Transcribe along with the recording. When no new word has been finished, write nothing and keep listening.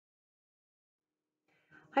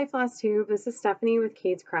Hi Flosstube, this is Stephanie with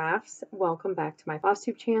Kate's Crafts. Welcome back to my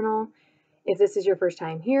Flosstube channel. If this is your first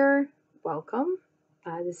time here, welcome.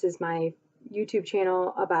 This is my YouTube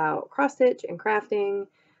channel about cross stitch and crafting.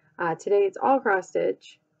 Today it's all cross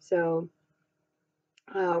stitch, so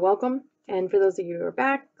welcome. And for those of you who are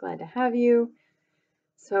back, glad to have you.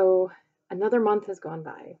 So another month has gone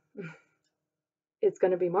by. It's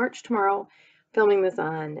going to be March tomorrow, filming this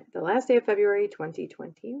on the last day of February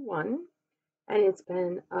 2021. And it's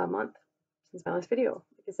been a month since my last video,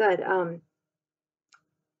 like I said.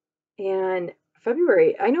 And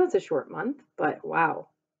February, I know it's a short month, but wow.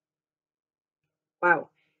 Wow.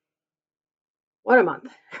 What a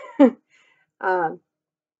month.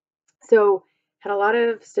 So had a lot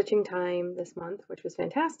of stitching time this month, which was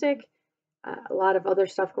fantastic. A lot of other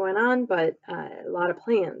stuff going on, but a lot of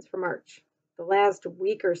plans for March. The last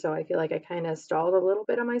week or so, I feel like I kind of stalled a little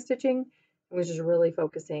bit on my stitching and was just really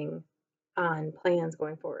focusing on plans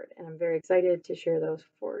going forward, and I'm very excited to share those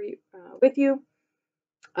with you.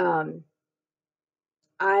 I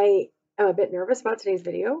am a bit nervous about today's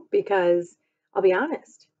video because I'll be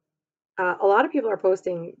honest, a lot of people are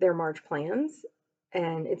posting their March plans,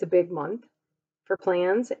 and it's a big month for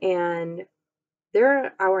plans, and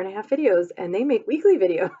they're hour-and-a-half videos, and they make weekly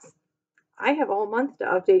videos. I have all month to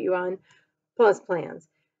update you on, plus plans.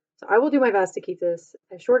 So I will do my best to keep this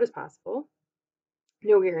as short as possible.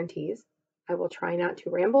 No guarantees. I will try not to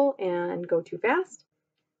ramble and go too fast,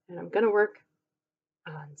 and I'm going to work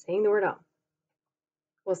on saying the word "um."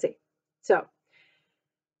 We'll see. So,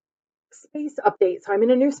 space update. So I'm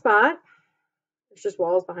in a new spot. There's just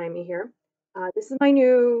walls behind me here. This is my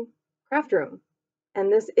new craft room,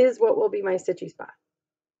 and this is what will be my stitchy spot.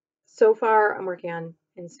 So far, I'm working on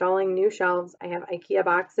installing new shelves. I have IKEA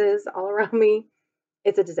boxes all around me.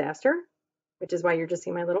 It's a disaster, which is why you're just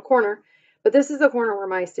seeing my little corner. But this is the corner where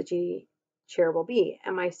my stitchy chair will be.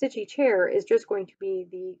 And my stitchy chair is just going to be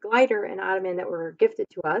the glider and ottoman that were gifted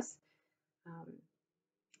to us.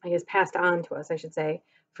 I guess passed on to us, I should say,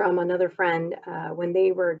 from another friend when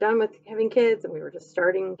they were done with having kids and we were just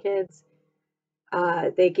starting kids.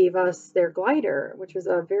 They gave us their glider, which was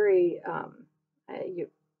a very, you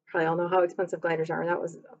probably all know how expensive gliders are. That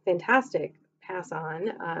was a fantastic pass on,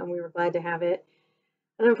 and we were glad to have it.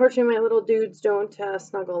 And unfortunately, my little dudes don't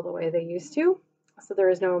snuggle the way they used to, so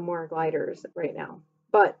there is no more gliders right now.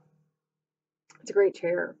 But it's a great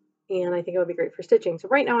chair, and I think it would be great for stitching. So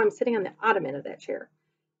right now I'm sitting on the ottoman of that chair.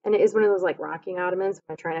 And it is one of those like rocking ottomans.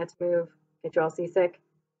 I try not to move, get you all seasick.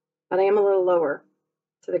 But I am a little lower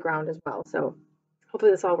to the ground as well. So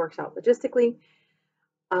hopefully this all works out logistically.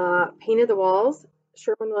 Painted the walls,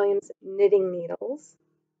 Sherwin-Williams knitting needles.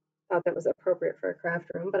 Thought that was appropriate for a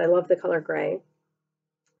craft room, but I love the color gray.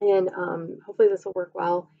 And hopefully this will work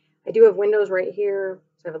well. I do have windows right here,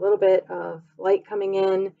 so I have a little bit of light coming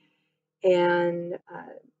in. And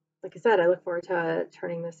like I said, I look forward to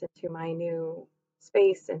turning this into my new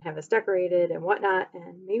space and have this decorated and whatnot,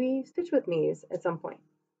 and maybe stitch with me's at some point.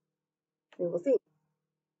 We will see.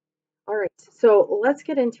 All right, so let's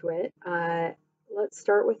get into it. Let's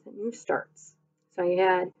start with new starts. So I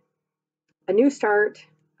had a new start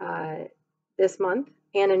this month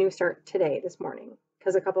and a new start today, this morning,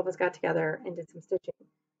 because a couple of us got together and did some stitching.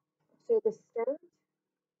 So the start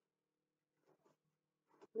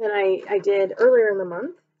that I did earlier in the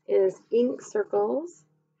month is Ink Circles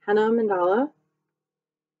Henna Mandala,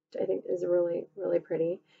 which I think is really, really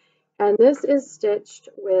pretty. And this is stitched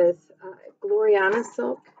with Gloriana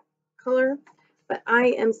silk color, but I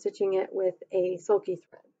am stitching it with a sulky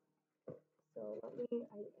thread. So let me,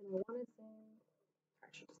 I want to say, I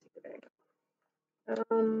should just take the bag.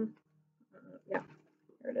 Yeah,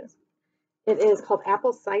 here it is. It is called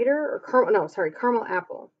apple cider or caramel, no, sorry, caramel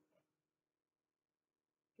apple.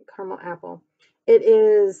 Caramel apple. It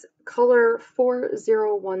is color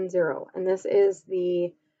 4010, and this is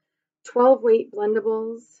the 12 weight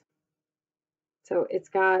blendables. So it's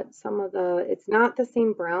got some of the, it's not the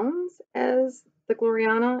same browns as the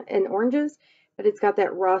Gloriana and oranges, but it's got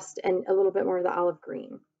that rust and a little bit more of the olive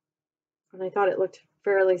green. And I thought it looked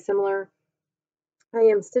fairly similar. I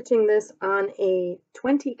am stitching this on a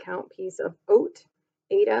 20 count piece of oat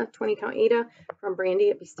Ada, 20 count Ada from Brandy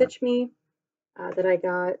at Bestitch Me that I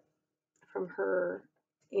got from her.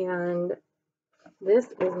 And this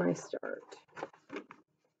is my start.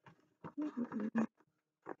 I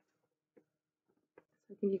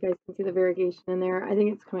think you guys can see the variegation in there. I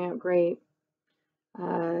think it's coming out great.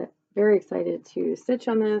 Very excited to stitch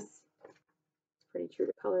on this. It's pretty true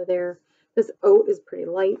to color there. This oat is pretty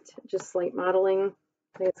light, just slight modeling.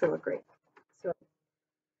 I think it's gonna look great. So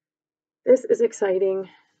this is exciting.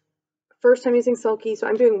 First time using sulky, so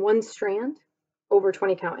I'm doing one strand over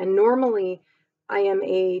 20 count. And normally I am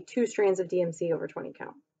a 2 strands of DMC over 20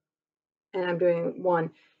 count. And I'm doing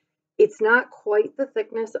 1. It's not quite the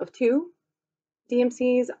thickness of 2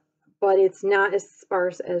 DMCs, but it's not as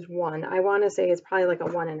sparse as 1. I want to say it's probably like a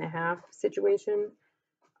 1.5 situation.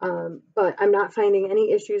 But I'm not finding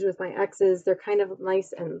any issues with my X's. They're kind of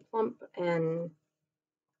nice and plump, and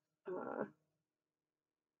I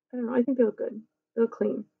don't know, I think they look good. They look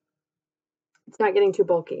clean. It's not getting too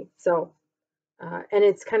bulky. So, and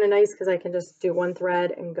it's kind of nice because I can just do 1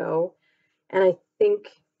 thread and go. And I think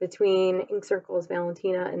between Ink Circles,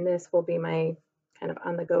 Valentina, and this will be my kind of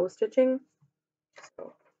on the go stitching.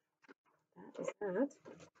 So that is that.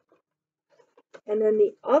 And then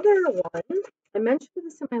the other one, I mentioned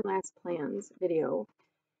this in my last plans video,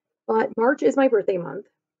 but March is my birthday month.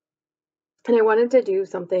 And I wanted to do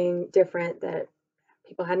something different that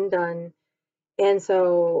people hadn't done. And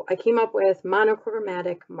so I came up with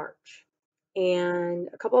monochromatic March. And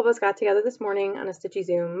a couple of us got together this morning on a Stitchy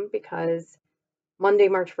Zoom because Monday,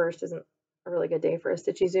 March 1st isn't a really good day for a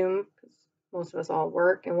Stitchy Zoom because most of us all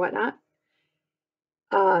work and whatnot.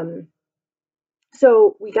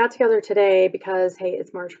 So we got together today because, hey,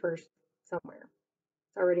 it's March 1st somewhere.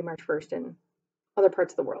 It's already March 1st in other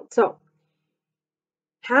parts of the world. So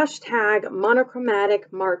hashtag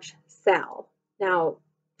monochromatic March Sal. Now,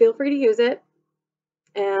 feel free to use it.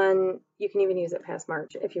 And you can even use it past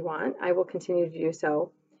March if you want. I will continue to do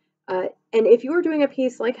so. And if you are doing a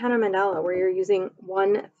piece like Henna Mandala where you're using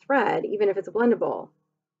 1 thread, even if it's blendable,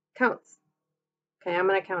 counts. Okay, I'm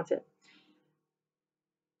going to count it.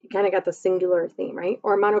 You kind of got the singular theme, right?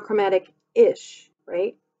 Or monochromatic-ish,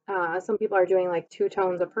 right? Some people are doing like 2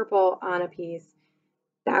 tones of purple on a piece.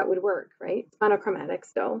 That would work, right? It's monochromatic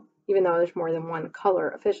still, even though there's more than 1 color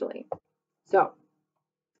officially. So,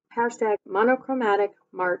 hashtag monochromatic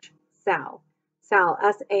March Sal. Sal,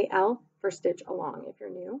 S-A-L, for stitch along if you're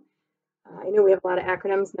new. I know we have a lot of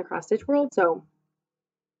acronyms in the cross stitch world, so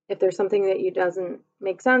if there's something that you doesn't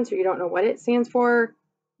make sense or you don't know what it stands for,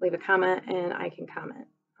 leave a comment and I can comment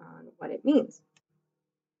on what it means.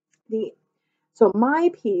 So my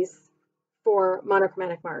piece for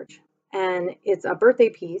monochromatic March, and it's a birthday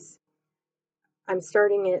piece. I'm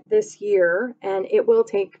starting it this year, and it will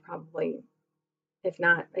take probably, if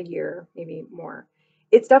not a year, maybe more.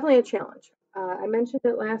 It's definitely a challenge. I mentioned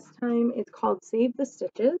it last time. It's called Save the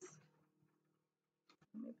Stitches.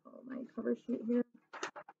 Let me pull my cover sheet here.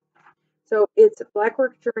 So it's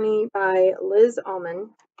Blackwork Journey by Liz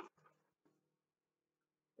Allman.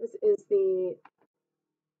 This is the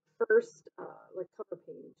first like cover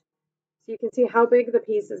page. So you can see how big the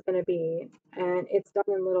piece is going to be, and it's done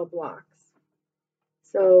in little blocks.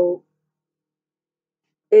 So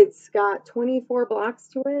it's got 24 blocks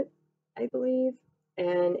to it, I believe,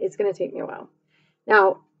 and it's going to take me a while.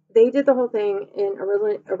 Now, they did the whole thing in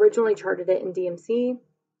originally charted it in DMC,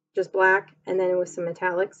 just black, and then it was some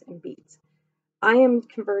metallics and beads. I am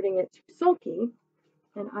converting it to sulky,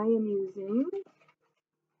 and I am using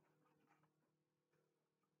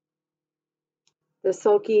the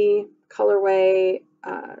sulky colorway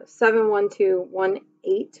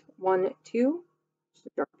 7121812, just a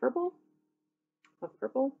dark purple, of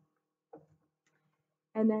purple.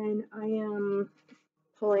 And then I am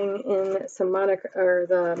pulling in some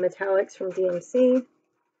the metallics from DMC.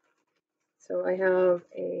 So I have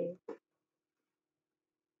a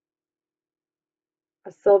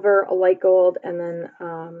silver, a light gold, and then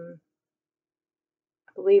I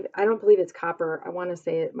don't believe it's copper. I want to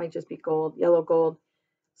say it might just be gold, yellow gold.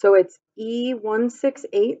 So it's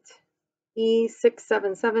E168,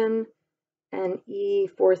 E677, and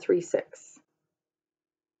E436.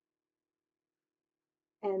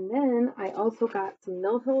 And then I also got some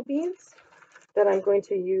Mill Hill beads that I'm going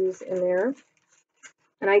to use in there.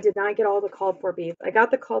 And I did not get all the called for beads. I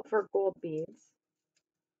got the called for gold beads.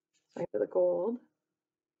 Sorry for the gold.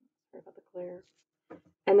 Sorry about the glare.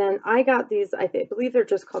 And then I got these, I believe they're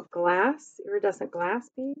just called iridescent glass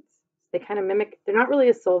beads. They kind of mimic, they're not really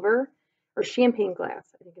a silver, or champagne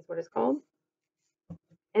glass, I think is what it's called.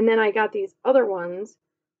 And then I got these other ones.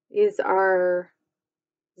 These are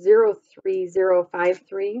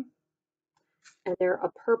 03053. And they're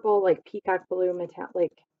a purple, like peacock blue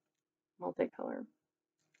metallic multicolor.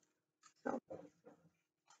 So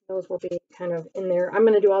those will be kind of in there. I'm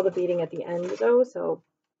going to do all the beading at the end though, so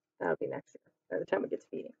that'll be next year by the time we get to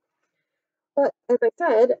beading. But as I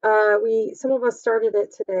said, some of us started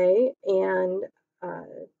it today, and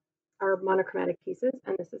our monochromatic pieces,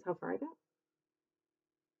 and this is how far I got.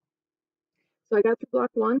 So I got through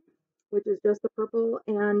block 1, which is just the purple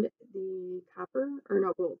and the copper, or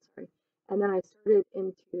no, gold, sorry. And then I started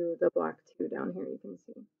into the block 2 down here, you can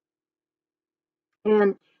see.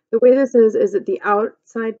 And the way this is that the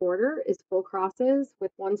outside border is full crosses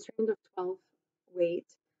with one strand of 12 weight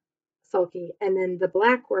sulky, and then the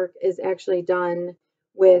black work is actually done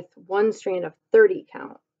with one strand of 30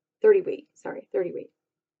 count, 30 weight, sorry, 30 weight.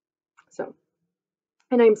 So,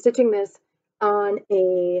 and I'm stitching this on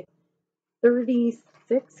a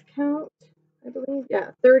 36 count, I believe.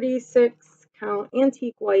 Yeah, 36 count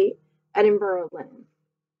antique white Edinburgh linen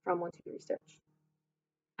from 123 Stitch.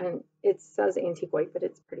 And it says antique white, but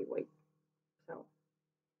it's pretty white. So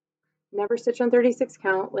never stitched on 36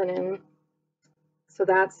 count linen. So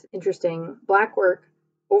that's interesting. Black work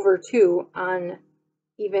over 2 on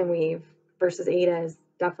even weave versus Ada is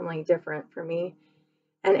definitely different for me.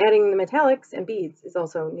 And adding the metallics and beads is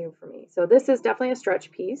also new for me. So this is definitely a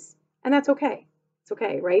stretch piece, and that's okay. It's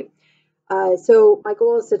okay, right? So my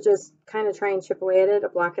goal is to just kind of try and chip away at it a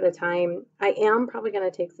block at a time. I am probably going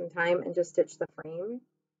to take some time and just stitch the frame.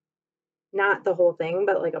 Not the whole thing,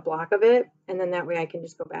 but like a block of it. And then that way I can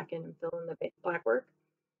just go back in and fill in the black work.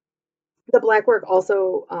 The black work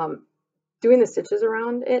also, doing the stitches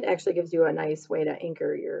around it actually gives you a nice way to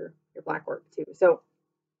anchor your black work too. So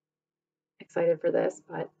excited for this,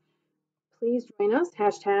 but please join us.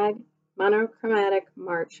 Hashtag monochromatic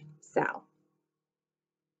March Sal.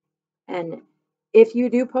 And if you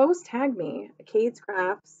do post, tag me, Kate's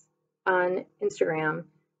Crafts on Instagram.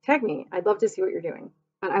 Tag me. I'd love to see what you're doing.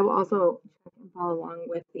 But I will also check and follow along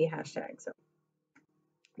with the hashtag. So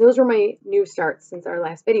those were my new starts since our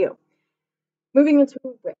last video. Moving into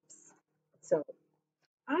whips. So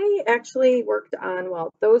I actually worked on,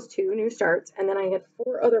 well, those 2 new starts, and then I had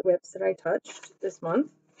 4 other whips that I touched this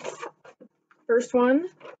month. First one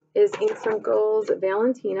is Ink Circle's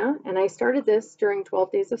Valentina, and I started this during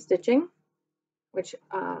 12 days of stitching, which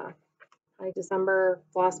by December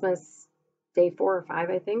Flossmas day 4 or 5,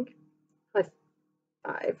 I think, like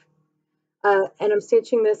 5. And I'm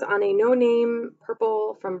stitching this on a no-name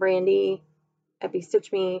purple from Brandy, Epi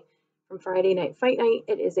Stitch Me from Friday Night Fight Night.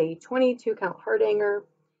 It is a 22 count heart hanger,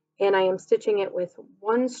 and I am stitching it with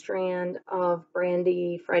 1 strand of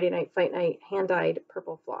Brandy Friday Night Fight Night hand-dyed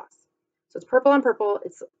purple floss. So it's purple on purple.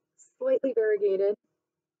 It's slightly variegated,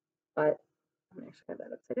 but I'm going to actually have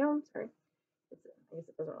that upside down. Sorry. I guess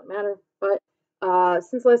it doesn't really matter. But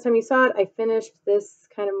since the last time you saw it, I finished this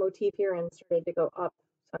kind of motif here and started to go up.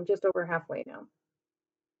 So I'm just over halfway now.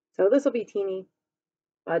 So this will be teeny,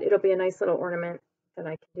 but it'll be a nice little ornament that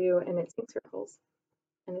I can do, and it's ink circles,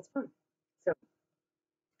 and it's fun. So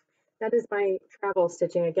that is my travel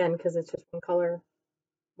stitching again, because it's just 1 color,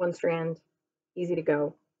 1 strand, easy to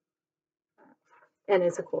go, and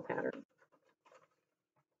it's a cool pattern.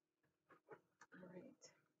 All right.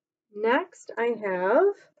 Next, I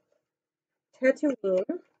have Tatooine,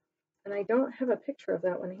 and I don't have a picture of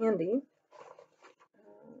that one handy.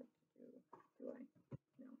 No,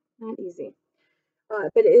 not easy.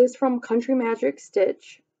 But it is from Country Magic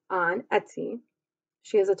Stitch on Etsy.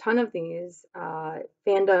 She has a ton of these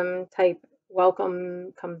fandom type,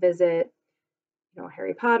 welcome, come visit, you know,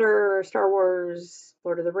 Harry Potter, Star Wars,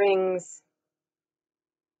 Lord of the Rings,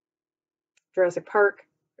 Jurassic Park.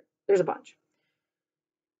 There's a bunch.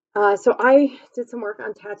 So I did some work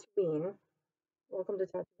on Tatooine. Welcome to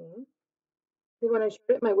Tatooine. When I showed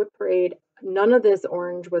it in my whip parade, none of this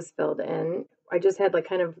orange was filled in. I just had like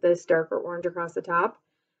kind of this darker orange across the top.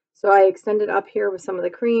 So I extended up here with some of the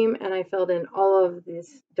cream, and I filled in all of this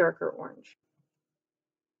darker orange.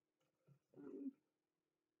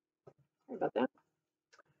 Sorry about that.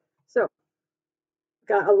 So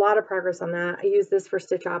got a lot of progress on that. I used this for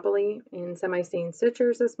Stitchopoly in Semi-Sane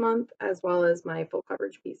Stitchers this month, as well as my full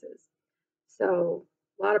coverage pieces. So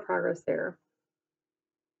a lot of progress there.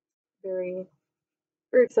 Very,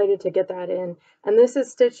 very excited to get that in. And this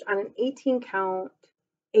is stitched on an 18 count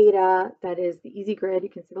Ada, that is the easy grid. You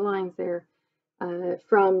can see the lines there,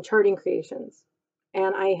 from Charting Creations.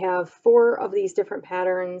 And I have 4 of these different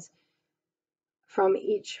patterns from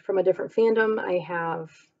a different fandom. I have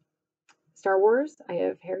Star Wars, I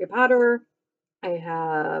have Harry Potter, I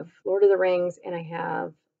have Lord of the Rings, and I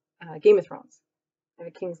have Game of Thrones. I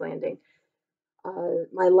have King's Landing.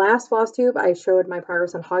 My last Flosstube, I showed my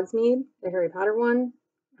progress on Hogsmeade, the Harry Potter one,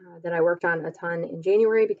 that I worked on a ton in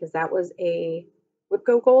January because that was a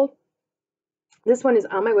WIPGO goal. This one is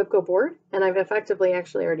on my WIPGO board, and I've effectively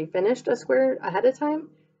actually already finished a square ahead of time.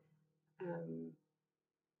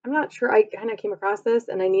 I'm not sure, I kind of came across this,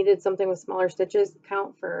 and I needed something with smaller stitches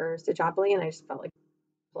count for Stitchopoly, and I just felt like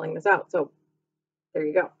pulling this out. So there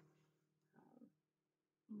you go.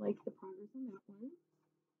 Like the progress on that one.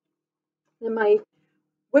 Then my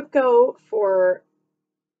WIPGO for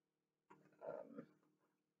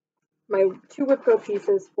my 2 WIPGO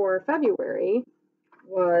pieces for February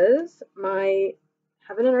was my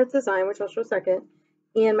Heaven and Earth design, which I'll show second,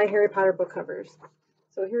 and my Harry Potter book covers.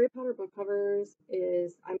 So Harry Potter book covers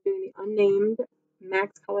is, I'm doing the unnamed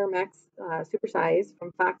Max Color Max Super Size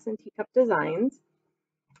from Fox and Teacup Designs.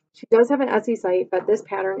 She does have an Etsy site, but this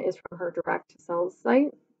pattern is from her direct sales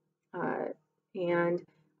site. And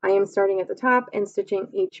I am starting at the top and stitching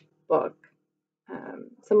each book.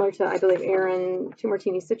 Similar to, I believe, Erin, Two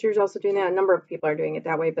Martini Stitchers also doing that. A number of people are doing it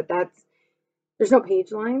that way, but there's no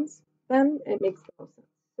page lines then. It makes the most sense.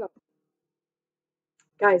 So,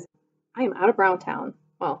 guys, I am out of Browntown.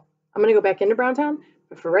 Well, I'm going to go back into Browntown,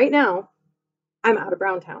 but for right now, I'm out of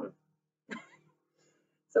Browntown.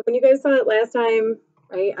 So when you guys saw it last time,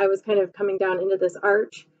 right, I was kind of coming down into this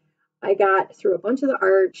arch. I got through a bunch of the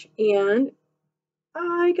arch and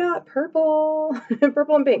I got purple,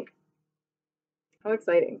 purple and pink. How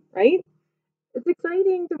exciting, right? It's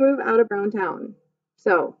exciting to move out of Browntown.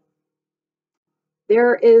 So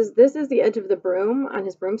this is the edge of the broom on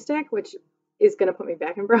his broomstick, which is going to put me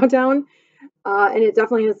back in Browntown. And it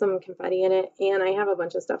definitely has some confetti in it. And I have a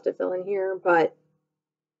bunch of stuff to fill in here, but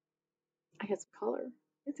I got some color.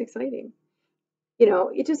 It's exciting. You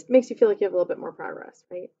know, it just makes you feel like you have a little bit more progress,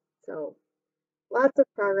 right? So lots of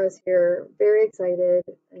progress here. Very excited.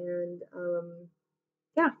 And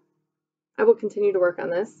yeah, I will continue to work on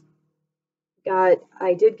this.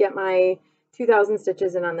 I did get my 2,000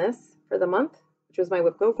 stitches in on this for the month, which was my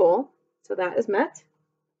WIPGO goal. So that is met.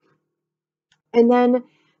 And then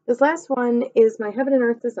this last one is my Heaven and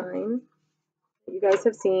Earth design that you guys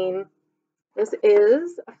have seen. This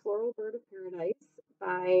is a Floral Bird of Paradise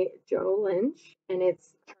by Joe Lynch, and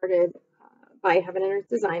it's charted by Heaven and Earth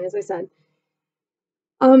Design, as I said.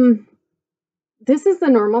 This is the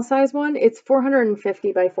normal size one. It's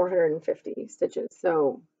 450 by 450 stitches.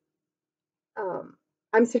 So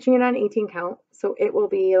I'm stitching it on 18 count, so it will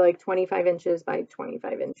be like 25 inches by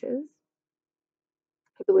 25 inches.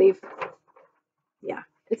 I believe, yeah,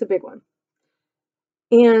 it's a big one.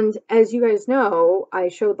 And as you guys know, I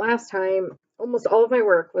showed last time, almost all of my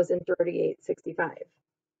work was in 3865.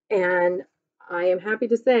 And I am happy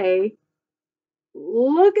to say,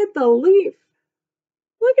 look at the leaf.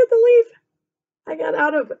 Look at the leaf. I got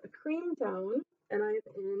out of Creamtown and I'm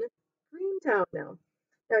in Greentown now.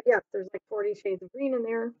 Now, yeah, there's like 40 shades of green in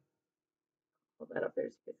there. Hold that up there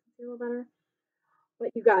so you can see a little better. But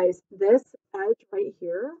you guys, this edge right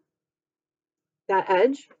here, that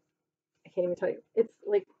edge, I can't even tell you. It's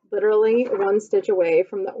like literally one stitch away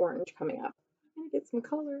from the orange coming up. I'm gonna get some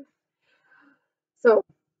color. So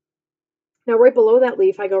now right below that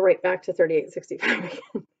leaf, I go right back to 3865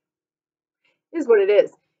 again. Is what it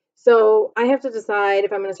is. So I have to decide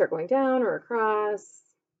if I'm going to start going down or across.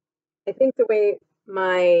 I think the way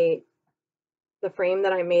the frame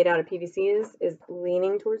that I made out of PVC is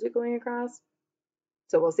leaning towards it going across.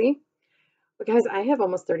 So we'll see. But guys, I have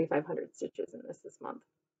almost 3,500 stitches in this month.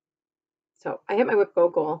 So I hit my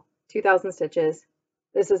WIPGO goal, 2,000 stitches.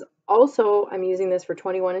 This is also, I'm using this for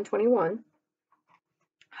 21 and 21.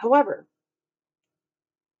 However,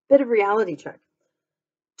 bit of reality check.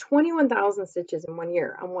 21,000 stitches in 1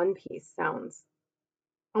 year on one piece sounds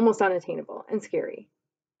almost unattainable and scary.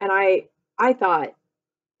 And I thought it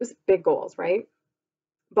was big goals, right?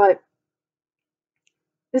 But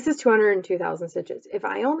this is 202,000 stitches. If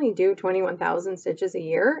I only do 21,000 stitches a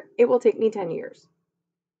year, it will take me 10 years.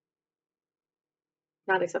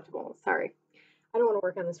 Not acceptable. Sorry. I don't want to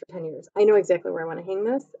work on this for 10 years. I know exactly where I want to hang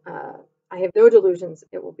this. I have no delusions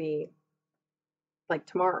it will be like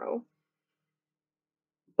tomorrow.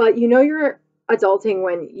 But you know you're adulting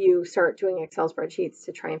when you start doing Excel spreadsheets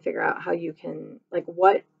to try and figure out how you can, like,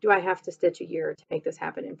 what do I have to stitch a year to make this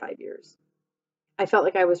happen in 5 years? I felt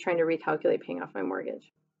like I was trying to recalculate paying off my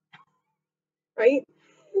mortgage. Right?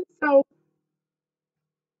 So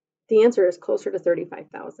the answer is closer to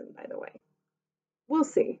 35,000, by the way. We'll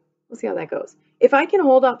see. We'll see how that goes. If I can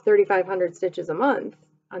hold up 3,500 stitches a month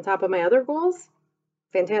on top of my other goals,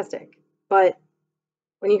 fantastic. But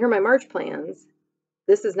when you hear my March plans,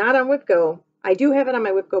 this is not on WIPGO. I do have it on my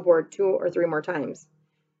WIPGO board 2 or 3 more times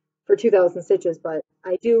for 2,000 stitches, but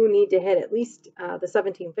I do need to hit at least the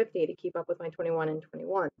 1750 to keep up with my 21 and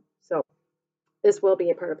 21. So this will be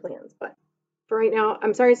a part of plans. But for right now,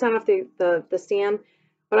 I'm sorry it's not off the stand,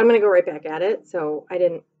 but I'm going to go right back at it. So I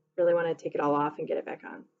didn't really want to take it all off and get it back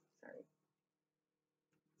on. Sorry.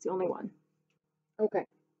 It's the only one. Okay.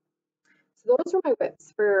 So those are my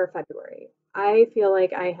WIPs for February. I feel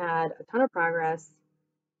like I had a ton of progress.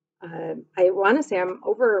 I want to say I'm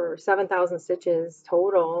over 7,000 stitches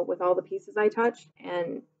total with all the pieces I touched,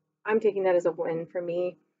 and I'm taking that as a win for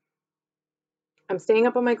me. I'm staying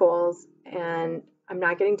up on my goals, and I'm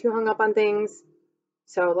not getting too hung up on things.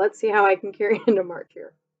 So let's see how I can carry into March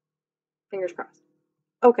here. Fingers crossed.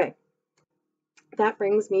 Okay, that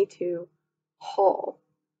brings me to haul.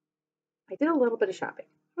 I did a little bit of shopping.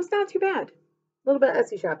 It was not too bad. A little bit of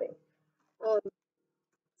Etsy shopping.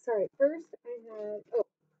 Sorry, first I had,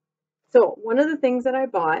 so one of the things that I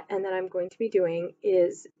bought and that I'm going to be doing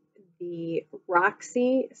is the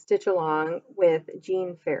Roxy Stitch Along with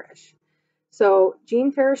Jean Farish. So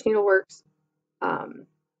Jean Farish Needleworks,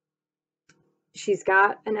 she's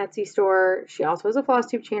got an Etsy store. She also has a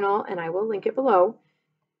Flosstube channel, and I will link it below.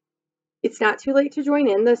 It's not too late to join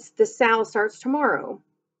in. The sale starts tomorrow,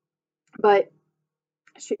 but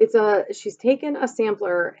she's taken a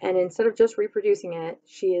sampler, and instead of just reproducing it,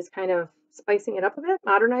 she is kind of spicing it up a bit,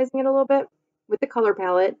 modernizing it a little bit with the color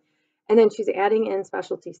palette, and then she's adding in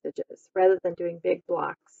specialty stitches rather than doing big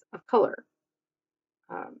blocks of color.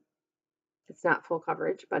 It's not full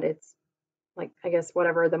coverage, but it's like, I guess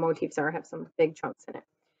whatever the motifs are have some big chunks in it.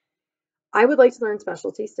 I would like to learn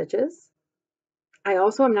specialty stitches. I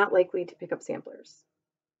also am not likely to pick up samplers.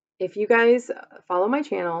 If you guys follow my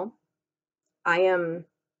channel, I am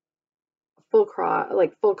full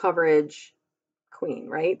coverage queen,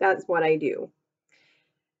 right? That's what I do.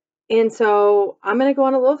 And so I'm going to go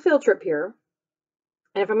on a little field trip here.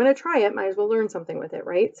 And if I'm going to try it, might as well learn something with it,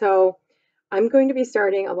 right? So I'm going to be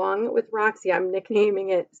starting along with Roxy. I'm nicknaming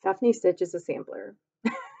it Stephanie Stitches a Sampler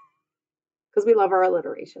because we love our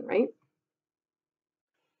alliteration, right?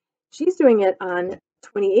 She's doing it on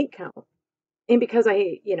 28 count. And because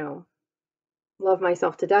I, love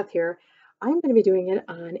myself to death here, I'm going to be doing it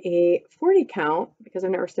on a 40 count because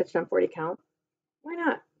I've never stitched on 40 count. Why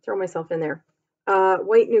not throw myself in there?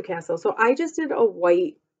 White Newcastle. So I just did a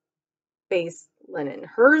white base linen.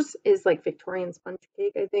 Hers is like Victorian sponge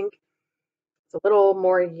cake, I think. It's a little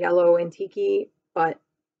more yellow and tiki, but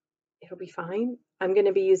it'll be fine. I'm going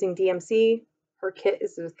to be using DMC. Her kit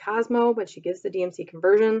is with Cosmo, but she gives the DMC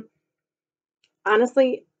conversion.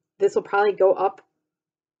 Honestly, this will probably go up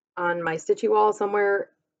on my stitchy wall somewhere,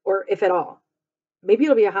 or if at all. Maybe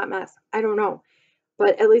it'll be a hot mess. I don't know.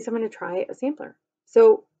 But at least I'm going to try a sampler.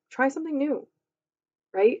 So try something new,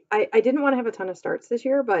 right? I didn't want to have a ton of starts this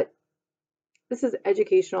year, but this is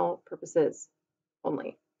educational purposes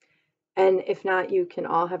only. And if not, you can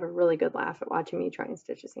all have a really good laugh at watching me try and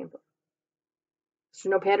stitch a sampler.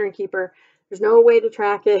 There's no pattern keeper. There's no way to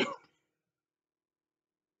track it.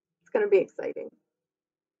 It's going to be exciting.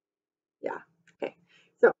 Yeah. Okay.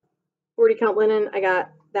 So 40 count linen, I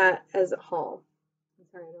got that as a haul. I'm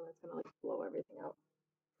sorry, I know it's going to like blow everything out.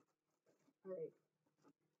 All right.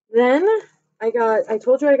 Then I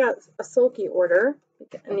told you I got a sulky order,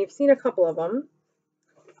 and you've seen a couple of them.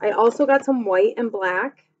 I also got some white and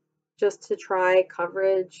black just to try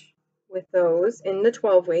coverage with those in the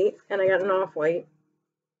 12 weight, and I got an off-white.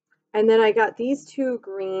 And then I got these two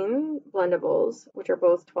green blendables, which are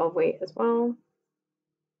both 12 weight as well.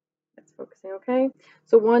 That's focusing okay.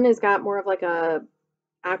 So one has got more of like a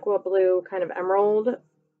aqua blue kind of emerald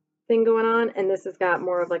thing going on, and this has got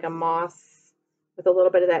more of like a moss with a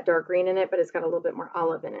little bit of that dark green in it, but it's got a little bit more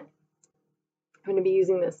olive in it. I'm going to be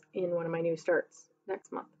using this in one of my new starts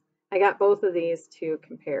next month. I got both of these to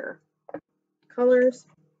compare colors.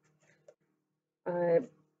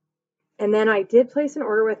 And then I did place an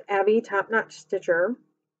order with Abby Top Notch Stitcher.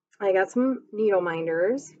 I got some needle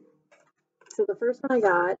minders. So the first one I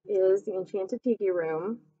got is the Enchanted Tiki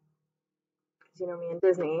Room, because you know me and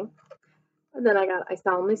Disney. And then I got I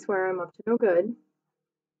Solemnly Swear I'm Up to No Good,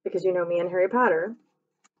 because you know me and Harry Potter.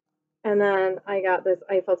 And then I got this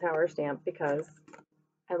Eiffel Tower stamp because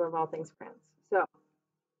I love all things France. So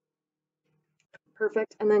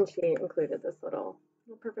perfect. And then she included this little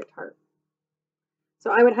perfect heart. So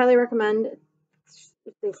I would highly recommend.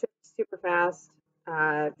 They ship super fast,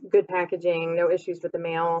 good packaging, no issues with the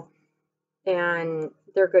mail, and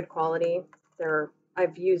they're good quality.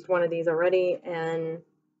 I've used one of these already and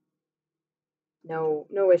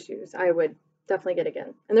no issues. I would definitely get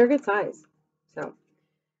again. And they're good size. So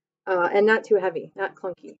and not too heavy, not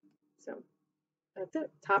clunky. So that's it.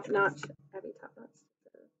 Top notch, heavy top notch.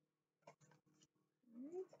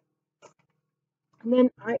 And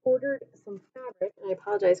then I ordered some fabric, and I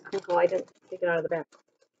apologize, Crinkle, I didn't take it out of the bag.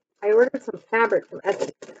 I ordered some fabric from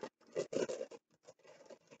Etsy.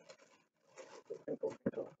 Crinkle.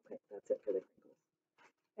 Okay, that's it for the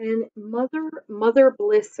crinkles. And Mother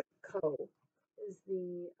Bliss Co. is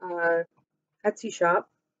the Etsy shop.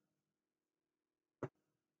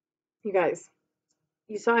 You guys,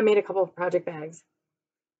 you saw I made a couple of project bags.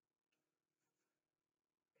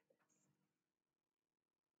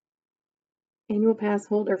 Annual pass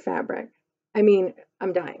holder fabric. I mean,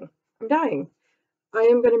 I'm dying. I'm dying. I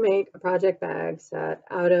am going to make a project bag set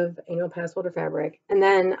out of annual pass holder fabric, and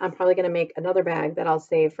then I'm probably going to make another bag that I'll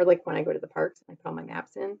save for like when I go to the parks and I put all my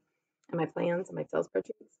maps in and my plans and my Excel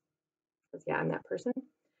spreadsheets. Because yeah, I'm that person.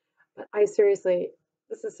 But I seriously,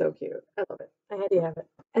 this is so cute. I love it. I had to have it.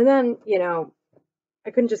 And then, you know,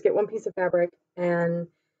 I couldn't just get one piece of fabric, and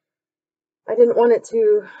I didn't want it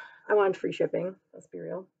to, I wanted free shipping. Let's be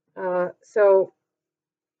real. So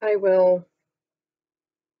I will,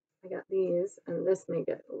 I got these, and this may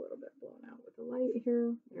get a little bit blown out with the light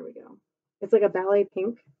here. There we go. It's like a ballet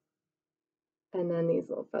pink, and then these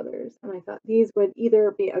little feathers. And I thought these would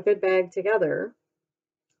either be a good bag together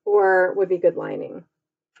or would be good lining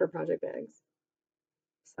for project bags.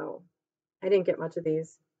 So I didn't get much of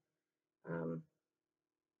these.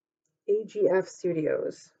 AGF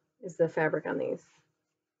Studios is the fabric on these.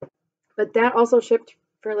 But that also shipped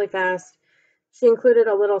fairly fast. She included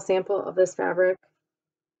a little sample of this fabric,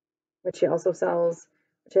 which she also sells,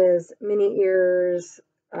 which is mini ears,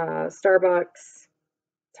 Starbucks,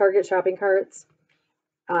 Target shopping carts.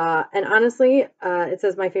 And honestly, it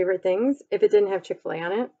says my favorite things. If it didn't have Chick-fil-A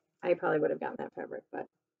on it, I probably would have gotten that fabric, but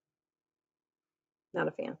not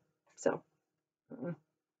a fan. So,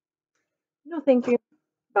 no thank you.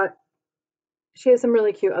 But she has some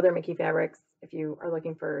really cute other Mickey fabrics if you are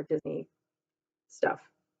looking for Disney stuff.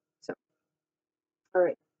 So, all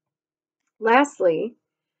right. Lastly,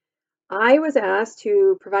 I was asked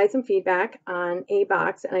to provide some feedback on a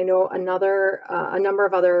box, and I know a number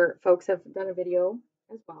of other folks have done a video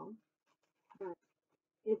as well. But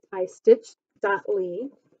it's by Stitch.ly,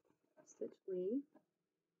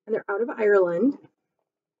 and they're out of Ireland.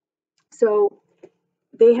 So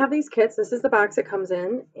they have these kits. This is the box it comes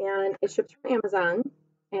in, and it ships from Amazon,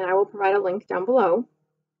 and I will provide a link down below.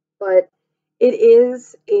 But it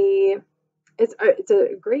is it's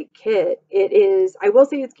a great kit. It is, I will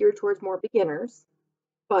say it's geared towards more beginners,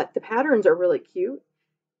 but the patterns are really cute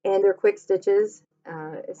and they're quick stitches,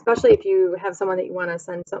 especially if you have someone that you want to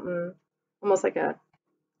send something almost like I'll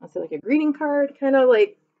say like a greeting card, kind of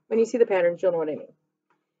like when you see the patterns, you'll know what I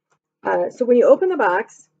mean. So when you open the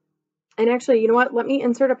box, and actually, you know what? Let me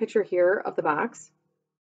insert a picture here of the box.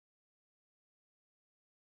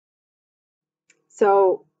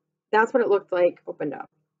 So that's what it looked like opened up.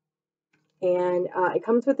 And it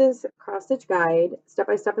comes with this cross stitch guide,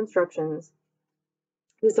 step-by-step instructions.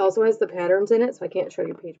 This also has the patterns in it, so I can't show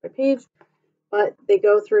you page by page, but they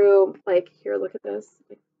go through, like, here, look at this,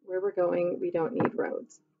 like, where we're going, we don't need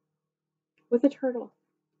roads. With a turtle.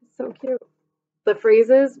 It's so cute. The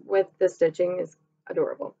phrases with the stitching is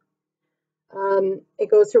adorable. It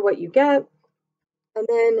goes through what you get. And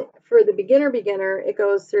then for the beginner, it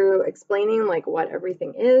goes through explaining like what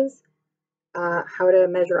everything is, how to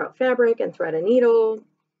measure out fabric and thread a needle,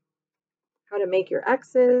 how to make your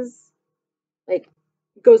X's, like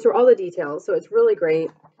goes through all the details. So it's really great.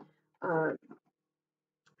 And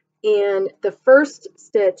the first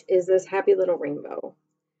stitch is this happy little rainbow.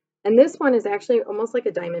 And this one is actually almost like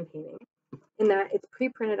a diamond painting in that it's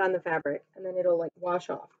pre-printed on the fabric and then it'll like wash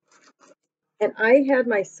off. And I had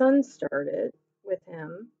my son started with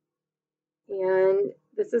him, and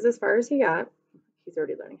this is as far as he got. He's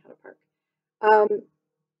already learning how to park.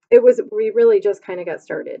 We really just kind of got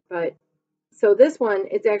started, but so this one,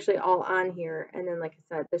 it's actually all on here. And then, like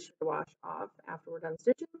I said, this should wash off after we're done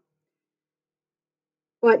stitching.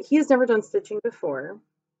 But he has never done stitching before.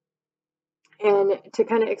 And to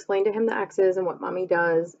kind of explain to him the X's and what mommy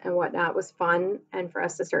does and whatnot was fun. And for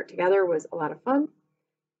us to start together was a lot of fun.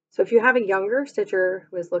 So if you have a younger stitcher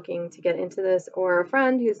who is looking to get into this or a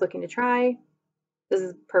friend who's looking to try, this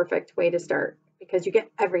is a perfect way to start because you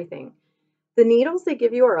get everything. The needles they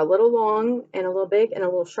give you are a little long and a little big and a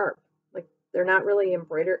little sharp. Like they're not really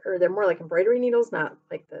embroidered, or they're more like embroidery needles, not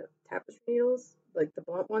like the tapestry needles, like the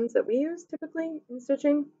blunt ones that we use typically in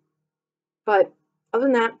stitching. But other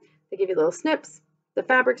than that, they give you little snips. The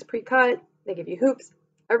fabric's pre-cut. They give you hoops.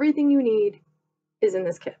 Everything you need is in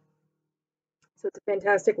this kit. So it's a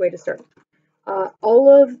fantastic way to start.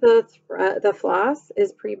 All of the floss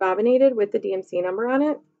is pre-bobbinated with the DMC number on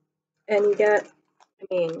it, and you get,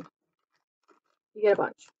 you get a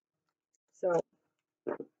bunch. So,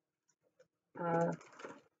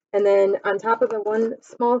 and then on top of the one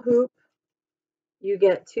small hoop, you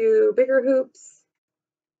get two bigger hoops.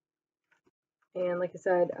 And like I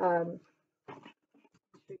said, one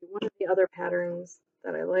of the other patterns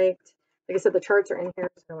that I liked, like I said, the charts are in here,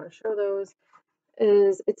 so I want to show those.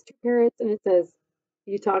 It's two parrots, and it says,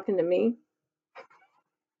 "You talking to me?"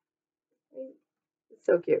 It's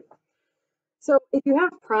so cute. So if you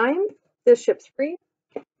have Prime, this ships free,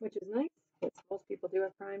 which is nice. Most people do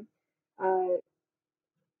have Prime.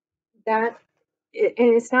 That and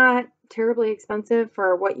it's not terribly expensive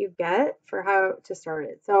for what you get for how to start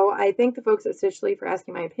it. So I thank the folks at Stitchly for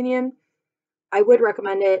asking my opinion. I would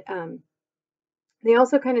recommend it. They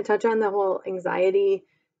also kind of touch on the whole anxiety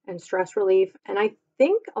and stress relief. And I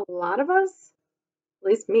think a lot of us, at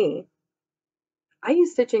least me, I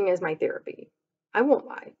use stitching as my therapy. I won't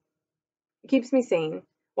lie. It keeps me sane.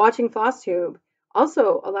 Watching Flosstube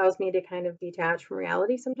also allows me to kind of detach from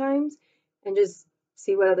reality sometimes and just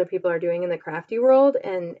see what other people are doing in the crafty world.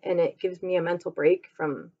 And it gives me a mental break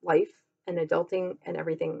from life and adulting and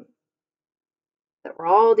everything that we're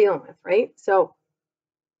all dealing with, right? So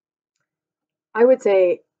I would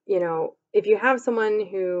say, if you have someone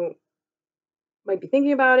who might be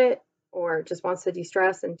thinking about it or just wants to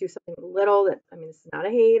de-stress and do something little that, I mean, this is not a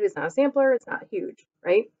hate, it's not a sampler, it's not huge,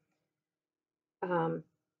 right?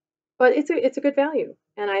 But it's a good value,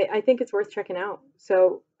 and I think it's worth checking out.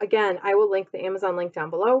 So again, I will link the Amazon link down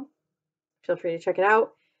below. Feel free to check it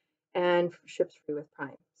out, and ships free with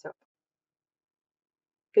Prime. So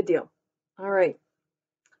good deal. All right,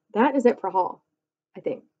 that is it for haul, I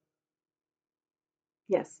think.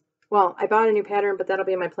 Yes. Well, I bought a new pattern, but that'll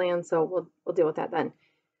be in my plan, so we'll deal with that then.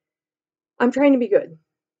 I'm trying to be good.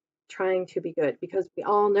 Trying to be good because we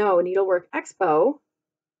all know Needlework Expo.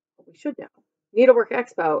 We should know. Needlework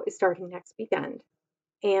Expo is starting next weekend.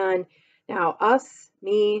 And now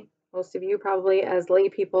me, most of you probably as lay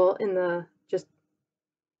people in the just,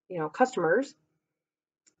 customers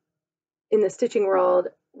in the stitching world,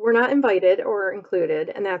 we're not invited or included,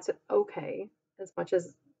 and that's okay. As much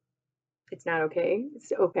as it's not okay,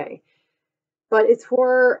 it's okay. But it's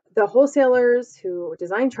for the wholesalers who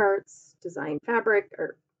design charts, design fabric,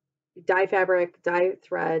 or dye fabric, dye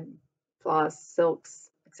thread, floss, silks,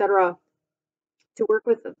 etc., to work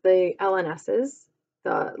with the LNSs,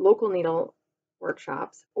 the local needle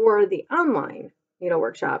workshops, or the online needle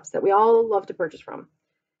workshops that we all love to purchase from.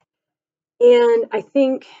 And I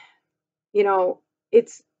think,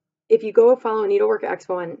 it's, if you go follow Needlework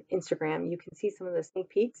Expo on Instagram, you can see some of the sneak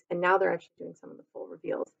peeks, and now they're actually doing some of the full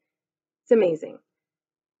reveals. It's amazing.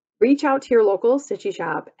 Reach out to your local stitchy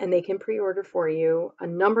shop and they can pre-order for you. A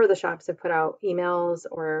number of the shops have put out emails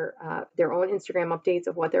or their own Instagram updates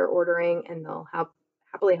of what they're ordering, and they'll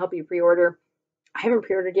happily help you pre-order. I haven't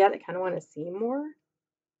pre-ordered yet. I kind of want to see more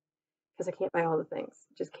because I can't buy all the things.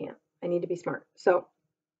 Just can't. I need to be smart. So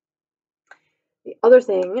the other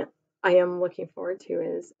thing I am looking forward to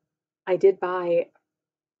is I did buy,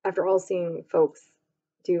 after all seeing folks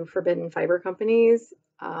do Forbidden Fiber Company's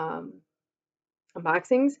unboxings,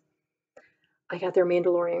 I got their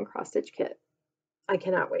Mandalorian cross stitch kit. I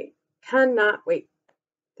cannot wait. Cannot wait.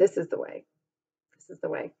 This is the way. This is the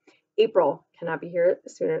way. April cannot be here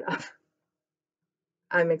soon enough.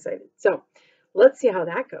 I'm excited. So let's see how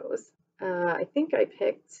that goes. I think I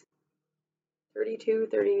picked 32,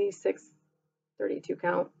 36, 32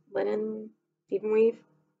 count linen even weave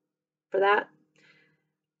for that.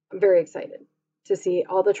 I'm very excited to see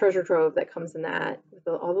all the treasure trove that comes in that with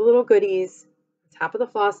all the little goodies, top of the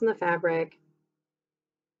floss and the fabric,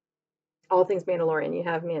 all things Mandalorian. You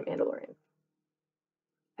have me at Mandalorian.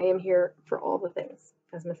 I am here for all the things,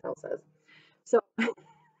 as Michelle says. So,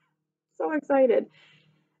 so excited.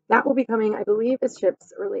 That will be coming, I believe it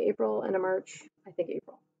ships early April, and March, I think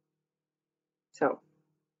April. So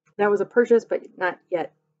that was a purchase, but not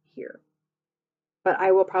yet here. But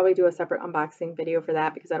I will probably do a separate unboxing video for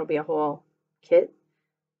that because that'll be a whole kit.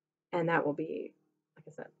 And that will be, like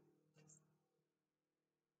I said,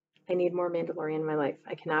 I need more Mandalorian in my life.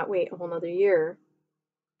 I cannot wait a whole nother year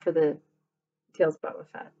for the Tales of Boba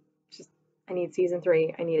Fett. I need season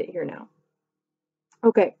 3. I need it here now.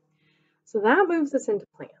 Okay, so that moves us into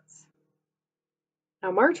plans.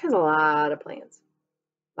 Now March has a lot of plans.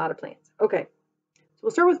 A lot of plans. Okay, so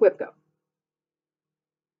we'll start with WIPGO.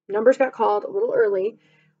 Numbers got called a little early.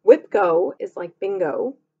 WIPGO is like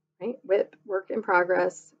bingo, right? WIP, work in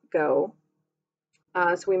progress, go.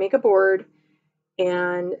 So we make a board,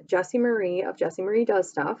 and Jessie Marie of Jessie Marie Does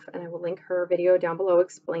Stuff, and I will link her video down below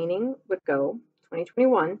explaining WIPGO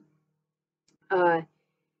 2021.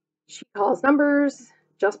 She calls numbers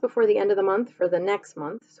just before the end of the month for the next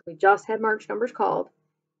month. So we just had March numbers called,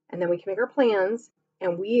 and then we can make our plans,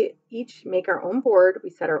 and we each make our own board. We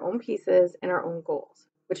set our own pieces and our own goals,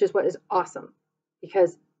 which is what is awesome.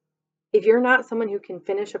 Because if you're not someone who can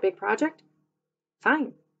finish a big project,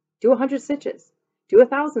 fine, do 100 stitches, do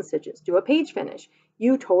 1,000 stitches, do a page finish.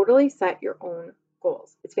 You totally set your own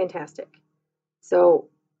goals. It's fantastic. So,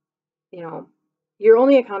 you're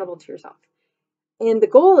only accountable to yourself. And the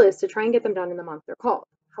goal is to try and get them done in the month they're called.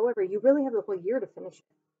 However, you really have the whole year to finish it.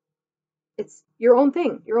 It's your own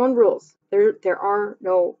thing, your own rules. There are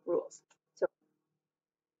no rules. So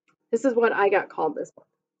This is what I got called this month.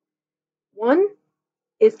 One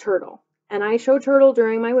is turtle, and I show turtle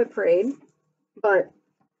during my whip parade, but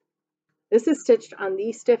this is stitched on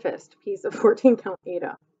the stiffest piece of 14 count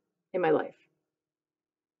Aida in my life.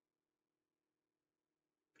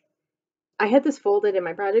 I had this folded in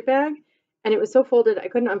my project bag, and it was so folded I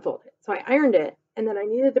couldn't unfold it. So I ironed it, and then I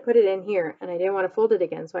needed to put it in here, and I didn't want to fold it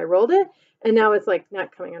again. So I rolled it, and now it's like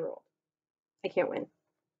not coming unrolled. I can't win.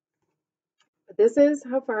 But this is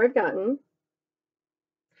how far I've gotten.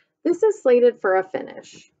 This is slated for a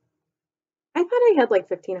finish. I thought I had like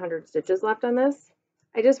 1,500 stitches left on this.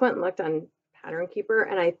 I just went and looked on Pattern Keeper,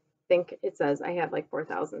 and I think it says I have like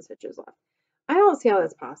 4,000 stitches left. I don't see how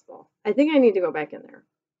that's possible. I think I need to go back in there.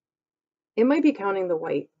 It might be counting the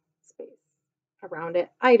white space around it.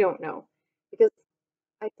 I don't know, because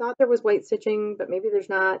I thought there was white stitching, but maybe there's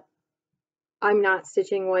not. I'm not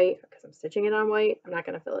stitching white because I'm stitching it on white. I'm not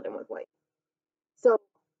going to fill it in with white. So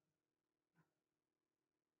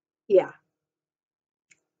yeah,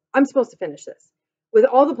 I'm supposed to finish this. With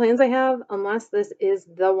all the plans I have, unless this is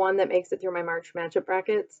the one that makes it through my March matchup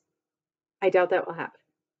brackets, I doubt that will happen.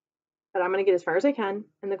 But I'm going to get as far as I can,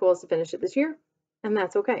 and the goal is to finish it this year, and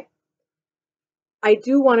that's okay. I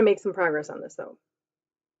do want to make some progress on this, though.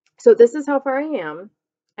 So this is how far I am.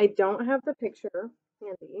 I don't have the picture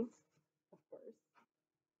handy, of course.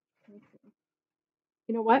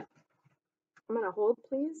 You know what? I'm going to hold,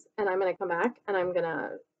 please, and I'm going to come back, and I'm going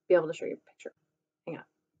to be able to show you a picture. Hang on.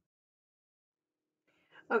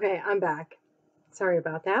 Okay, I'm back. Sorry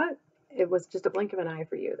about that. It was just a blink of an eye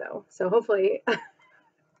for you, though. So hopefully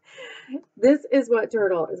this is what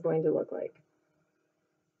turtle is going to look like.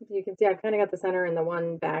 You can see I've kind of got the center and the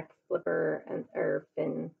one back flipper and or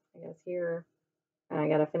fin, I guess, here. And I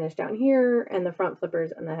got to finish down here and the front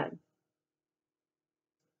flippers and the head. It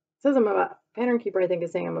says I'm about, Pattern Keeper I think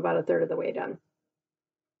is saying I'm about a third of the way done.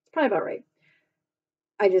 It's probably about right.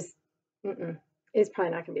 I just, it's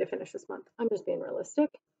probably not going to be a finish this month. I'm just being realistic.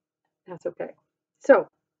 That's okay. So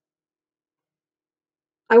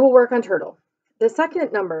I will work on turtle. The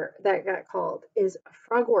second number that got called is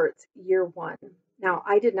Frogwarts Year 1. Now,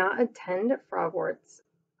 I did not attend Frogwarts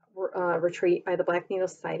retreat by the Black Needle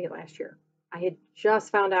Society last year. I had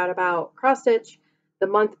just found out about cross stitch the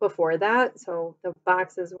month before that, so the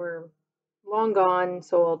boxes were long gone,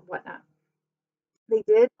 sold, whatnot. They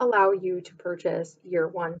did allow you to purchase Year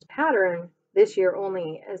 1's pattern this year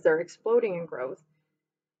only, as they're exploding in growth.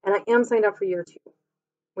 And I am signed up for Year 2,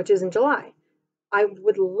 which is in July. I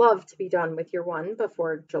would love to be done with Year 1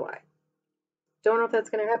 before July. Don't know if that's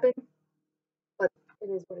going to happen, but it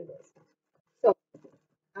is what it is. So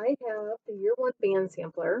I have the Year 1 band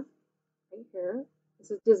sampler right here.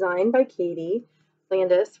 This is designed by Katie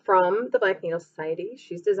Landis from the Black Needle Society.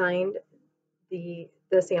 She's designed the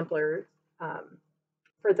sampler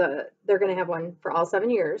for they're going to have one for all 7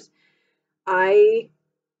 years. I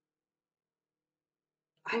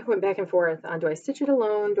went back and forth on, do I stitch it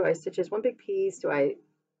alone? Do I stitch as one big piece? Do I,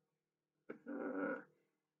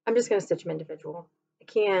 I'm just going to stitch them individual.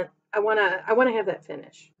 I want to have that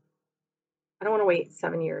finish. I don't want to wait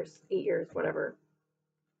 7 years, 8 years, whatever,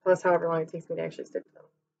 plus however long it takes me to actually stitch them.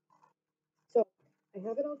 So I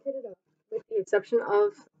have it all kitted up with the exception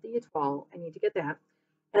of the étoile. I need to get that.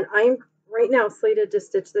 And I'm right now slated to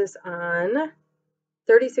stitch this on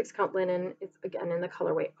 36 count linen. It's again in the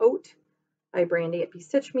colorway Oat by Brandy at Be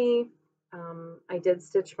Stitch Me. I did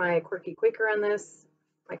stitch my Quirky Quaker on this,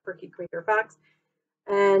 my Quirky Quaker Fox.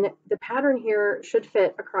 And the pattern here should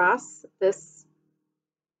fit across this,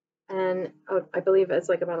 and I believe it's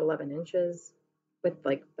like about 11 inches with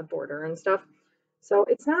like the border and stuff. So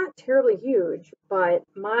it's not terribly huge, but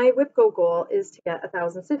my WIPGO goal is to get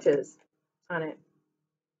 1,000 stitches on it.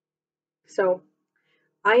 So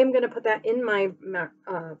I am going to put that in my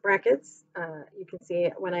brackets. You can see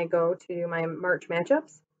it when I go to my March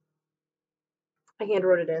matchups. I hand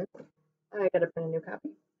wrote it in. I got to print a new copy,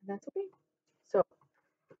 and that's okay. So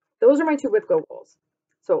those are my 2 WIPGO goals.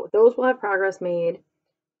 So those will have progress made.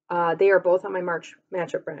 They are both on my March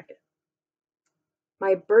matchup bracket.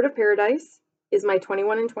 My Bird of Paradise is my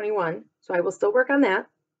 21 and 21, so I will still work on that.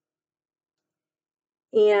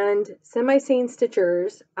 And Semi-Sane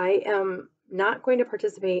Stitchers, I am not going to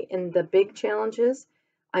participate in the big challenges.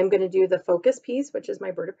 I'm going to do the focus piece, which is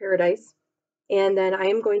my Bird of Paradise, and then I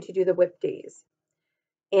am going to do the Whip Daze.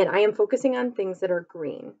 And I am focusing on things that are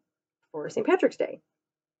green for St. Patrick's Day.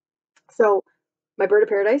 So my Bird of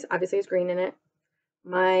Paradise obviously has green in it.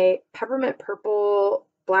 My Peppermint Purple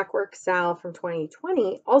Blackwork Sal from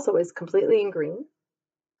 2020 also is completely in green.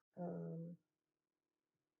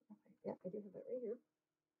 Yeah, I do have that right here.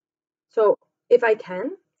 So if I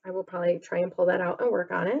can, I will probably try and pull that out and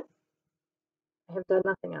work on it. I have done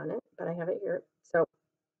nothing on it, but I have it here. So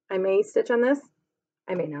I may stitch on this.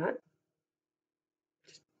 I may not.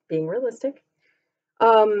 Just being realistic.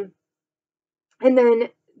 And then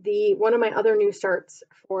one of my other new starts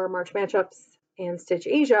for March Matchups and Stitch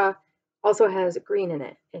Asia also has green in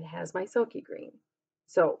it. It has my silky green.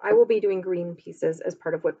 So I will be doing green pieces as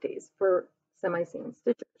part of WIP Days for Semi-Sane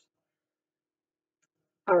Stitchers.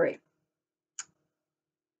 All right.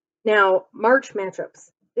 Now, March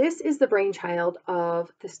Matchups. This is the brainchild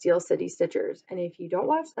of the Steel City Stitchers. And if you don't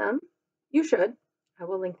watch them, you should. I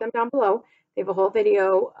will link them down below. They have a whole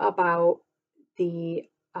video about the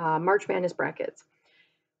March Madness brackets.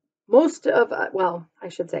 Most of, well, I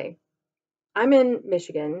should say, I'm in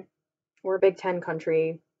Michigan. We're a Big Ten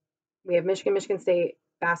country. We have Michigan, Michigan State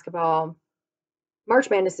basketball. March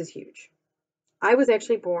Madness is huge. I was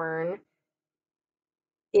actually born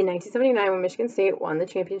in 1979 when Michigan State won the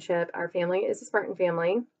championship. Our family is a Spartan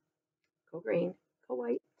family. Go green, go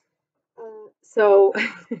white. So,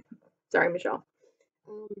 sorry, Michelle.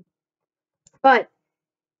 But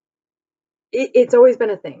it's always been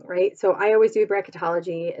a thing, right? So I always do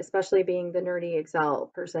bracketology, especially being the nerdy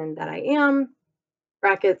Excel person that I am.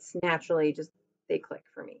 Brackets naturally just, they click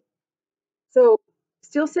for me. So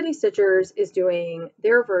Steel City Stitchers is doing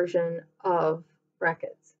their version of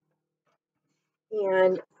brackets.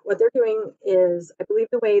 And what they're doing is, I believe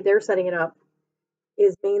the way they're setting it up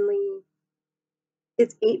is mainly,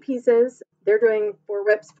 it's 8 pieces. They're doing 4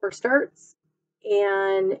 whips, 4 starts.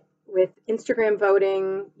 And with Instagram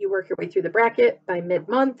voting, you work your way through the bracket. By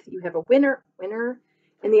mid-month, you have a winner.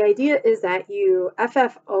 And the idea is that you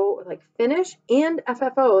FFO, like finish and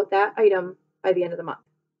FFO that item by the end of the month.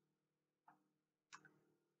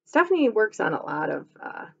 Stephanie works on a lot of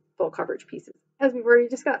full coverage pieces, as we've already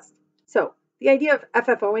discussed. So the idea of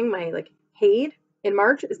FFOing my like Haid in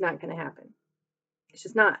March is not going to happen. It's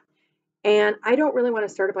just not. And I don't really want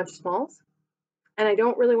to start a bunch of smalls. And I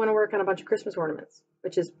don't really want to work on a bunch of Christmas ornaments,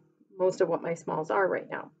 which is most of what my smalls are right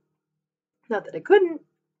now. Not that I couldn't,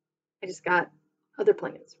 I just got other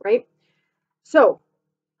plans, right? So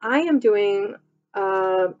I am doing,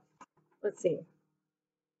 let's see,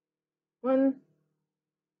 1,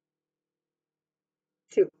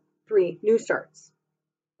 2, 3 new starts,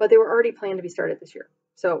 but they were already planned to be started this year.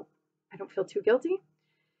 So I don't feel too guilty,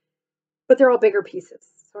 but they're all bigger pieces.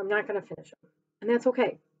 So I'm not going to finish them, and that's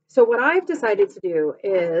okay. So what I've decided to do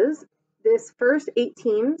is this first 8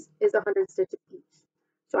 teams is 100 stitches each.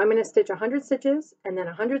 So I'm going to stitch 100 stitches and then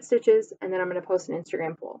 100 stitches, and then I'm going to post an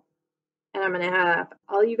Instagram poll. And I'm going to have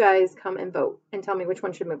all you guys come and vote and tell me which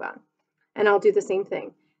one should move on. And I'll do the same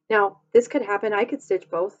thing. Now, this could happen. I could stitch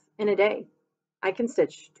both in a day. I can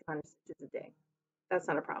stitch 200 stitches a day. That's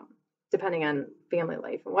not a problem, depending on family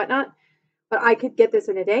life and whatnot. But I could get this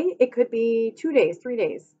in a day. It could be 2 days, 3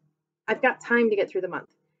 days. I've got time to get through the month.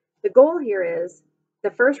 The goal here is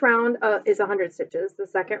the first round is 100 stitches. The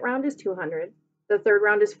second round is 200. The third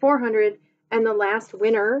round is 400. And the last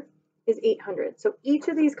winner is 800. So each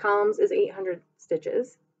of these columns is 800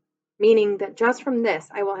 stitches, meaning that just from this,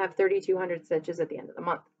 I will have 3,200 stitches at the end of the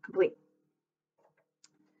month, complete.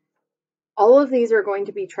 All of these are going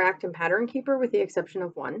to be tracked in Pattern Keeper with the exception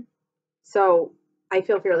of one. So I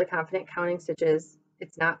feel fairly confident counting stitches.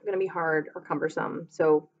 It's not going to be hard or cumbersome.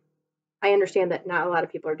 So I understand that not a lot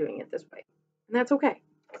of people are doing it this way, and that's okay.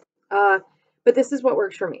 But this is what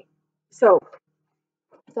works for me. So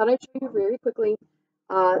I thought I'd show you very quickly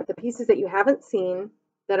the pieces that you haven't seen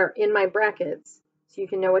that are in my brackets so you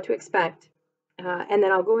can know what to expect. And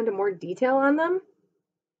then I'll go into more detail on them.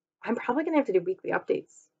 I'm probably going to have to do weekly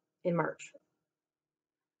updates in March.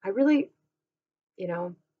 I really,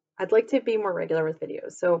 I'd like to be more regular with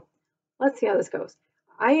videos. So let's see how this goes.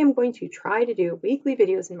 I am going to try to do weekly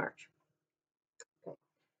videos in March. Okay.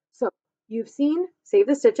 So you've seen Save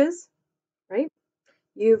the Stitches, right?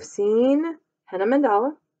 You've seen Henna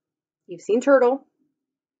Mandala. You've seen Turtle.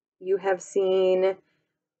 You have seen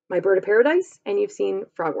my Bird of Paradise, and you've seen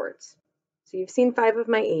Frogwarts. So you've seen 5 of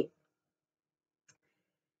my 8.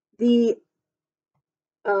 The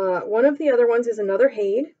one of the other ones is another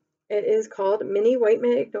Haid. It is called Mini White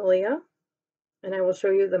Magnolia, and I will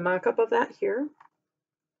show you the mock-up of that here.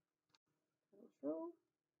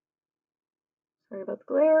 Sorry about the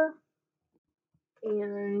glare.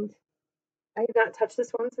 And I have not touched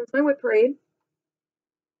this one since my WIP parade,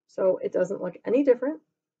 so it doesn't look any different.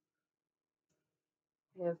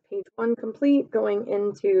 I have page 1 complete, going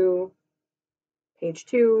into page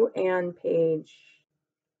 2 and page,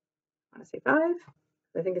 I want to say 5.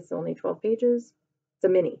 I think it's only 12 pages. It's a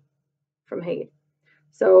mini from Haid.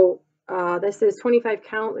 So this is 25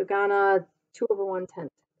 count Lugana 2/110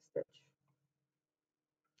 stitch.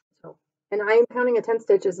 So And I'm counting a 10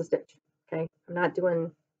 stitch as a stitch. Okay, I'm not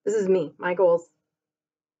doing, this is me, my goals.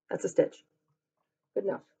 That's a stitch. Good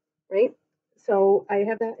enough, right? So I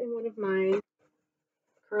have that in one of my,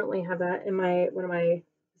 currently have that in my, one of my,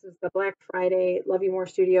 this is the Black Friday Love You More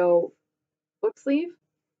Studio book sleeve.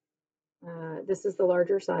 This is the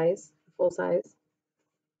larger size, full size.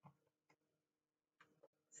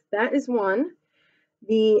 So that is one.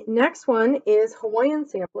 The next one is Hawaiian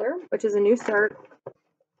Sampler, which is a new start,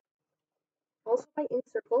 also by Ink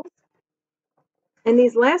Circles. And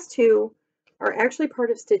these last two are actually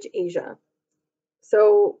part of Stitch Asia.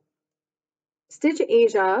 So Stitch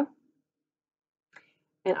Asia,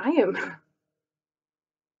 and I'm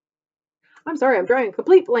sorry, I'm drawing a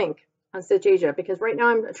complete blank on Stitch Asia because right now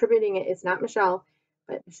I'm attributing it, it's not Michelle,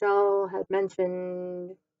 but Michelle had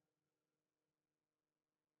mentioned,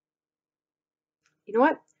 you know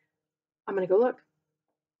what? I'm going to go look.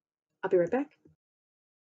 I'll be right back.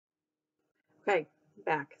 Okay,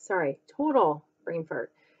 back. Sorry, total brain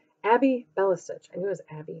fart. Abby Bella Stitch. I knew it was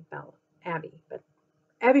Abby, but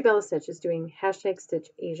Abby Bella Stitch is doing hashtag Stitch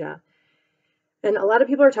Asia. And a lot of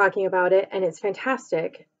people are talking about it, and it's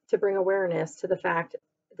fantastic to bring awareness to the fact,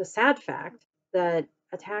 the sad fact, that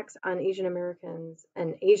attacks on Asian Americans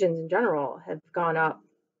and Asians in general have gone up.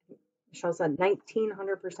 Michelle said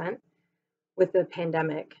 1900% with the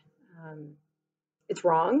pandemic. It's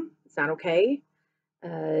wrong. It's not okay.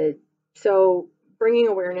 So bringing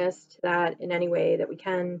awareness to that in any way that we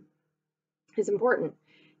can is important.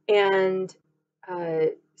 And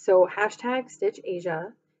so hashtag Stitch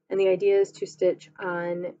Asia. And the idea is to stitch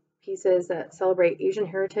on pieces that celebrate Asian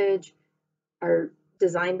heritage, are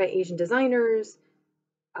designed by Asian designers,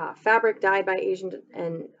 fabric dyed by Asian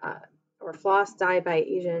and or floss dyed by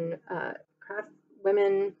Asian craft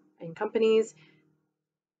women and companies.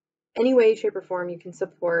 Any way, shape, or form you can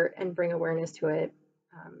support and bring awareness to it.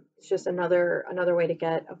 It's just another way to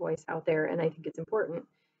get a voice out there, and I think it's important.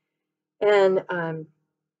 And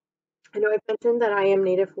I know I've mentioned that I am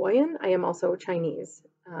Native Hawaiian. I am also Chinese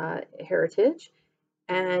heritage.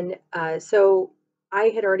 And so I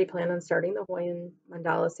had already planned on starting the Hawaiian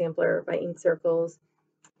Mandala Sampler by Ink Circles.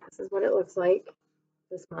 This is what it looks like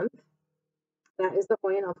this month. That is the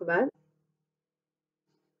Hawaiian alphabet.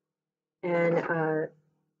 And a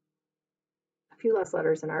few less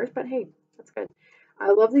letters than ours, but hey, that's good.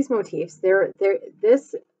 I love these motifs.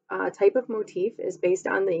 This type of motif is based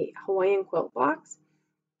on the Hawaiian quilt blocks,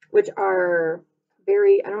 which are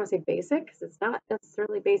very, I don't want to say basic, because it's not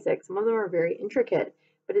necessarily basic. Some of them are very intricate,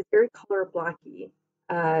 but it's very color blocky.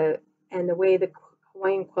 And the way the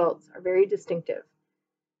Hawaiian quilts are very distinctive.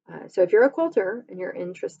 So if you're a quilter and you're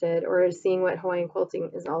interested or seeing what Hawaiian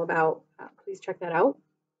quilting is all about, please check that out.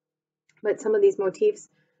 But some of these motifs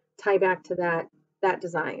tie back to that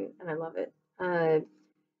design, and I love it.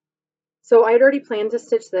 So I'd already planned to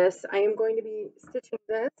stitch this. I am going to be stitching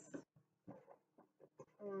this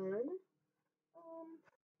on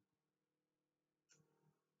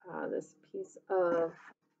this piece of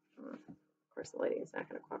course the lighting is not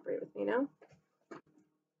going to cooperate with me now.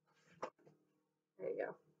 There you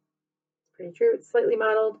go. It's pretty true. It's slightly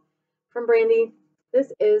modeled from Brandy.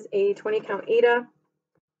 This is a 20 count Ada,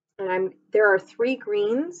 and there are 3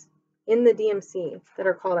 greens in the DMC that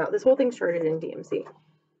are called out. This whole thing started in DMC.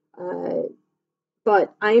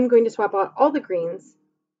 But I am going to swap out all the greens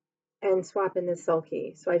and swap in this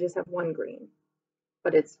sulky. So I just have 1 green,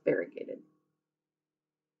 but it's variegated.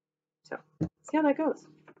 So see how that goes.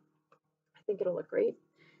 I think it'll look great.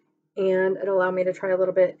 And it'll allow me to try a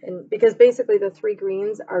little bit, and because basically the 3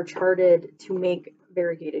 greens are charted to make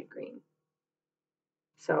variegated green.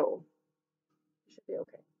 So it should be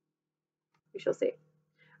okay. We shall see.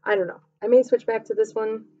 I don't know. I may switch back to this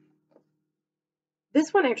one.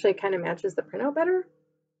 This one actually kind of matches the printout better.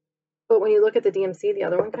 But when you look at the DMC, the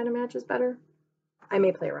other one kind of matches better. I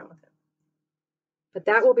may play around with it. But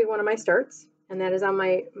that will be one of my starts. And that is on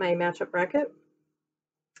my matchup bracket.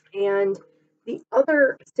 And the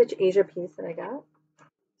other Stitch Asia piece that I got,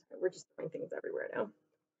 we're just throwing things everywhere now,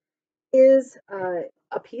 is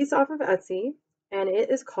a piece off of Etsy. And it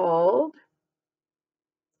is called,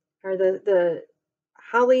 or the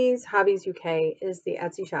Holly's Hobbies UK is the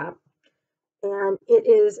Etsy shop. And it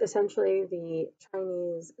is essentially the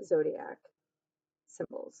Chinese Zodiac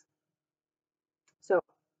symbols. So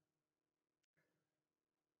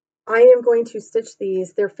I am going to stitch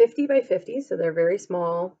these. They're 50 by 50, so they're very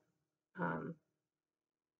small.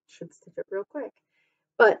 Should stitch it real quick.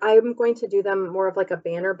 But I'm going to do them more of like a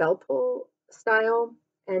banner bell pull style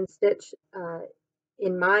and stitch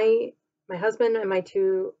in my husband and my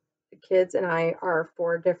 2 kids and I are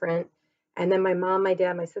 4 different. And then my mom, my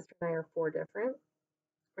dad, my sister and I are 4 different,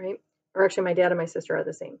 right? or actually my dad and my sister are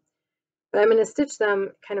the same. But I'm going to stitch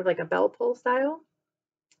them kind of like a bell pull style.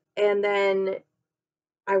 And then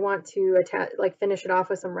I want to attach, like finish it off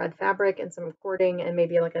with some red fabric and some cording and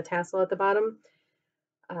maybe like a tassel at the bottom.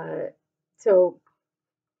 So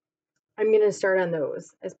I'm going to start on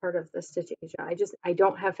those as part of the Stitch Asia. I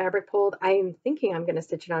don't have fabric pulled. I'm thinking I'm going to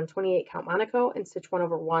stitch it on 28 count Monaco and stitch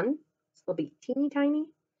 1/1. So they'll be teeny tiny.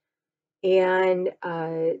 And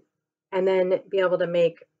then be able to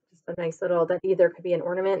make just a nice little, that either could be an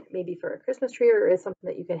ornament, maybe for a Christmas tree, or is something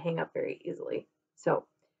that you can hang up very easily. So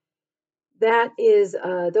that is,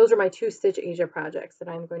 those are my 2 Stitch Asia projects that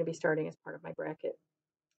I'm going to be starting as part of my bracket.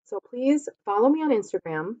 So please follow me on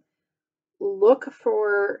Instagram. Look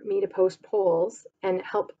for me to post polls and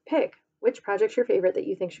help pick which project's your favorite that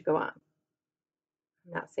you think should go on.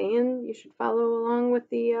 I'm not saying you should follow along with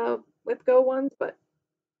the WIPGO ones, but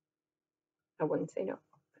I wouldn't say no.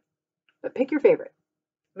 But pick your favorite.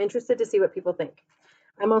 I'm interested to see what people think.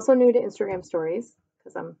 I'm also new to Instagram stories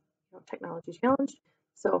because I'm technology challenged,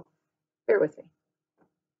 so bear with me.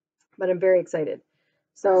 But I'm very excited.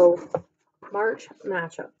 So March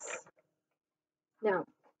matchups. Now,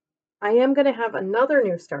 I am going to have another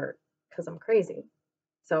new start because I'm crazy.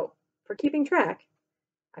 So for keeping track,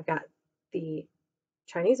 I've got the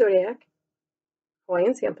Chinese Zodiac,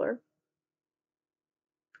 Hawaiian Sampler.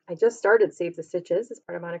 I just started Save the Stitches as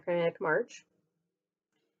part of Monochromatic March.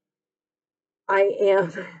 I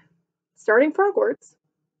am starting Frogwarts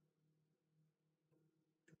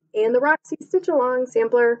and the Roxy Stitch Along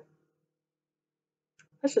Sampler.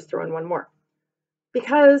 Let's just throw in one more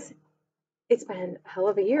because it's been a hell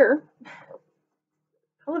of a year.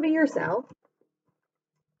 Hell of a year, Sal.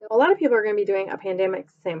 A lot of people are going to be doing a pandemic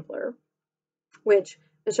sampler, which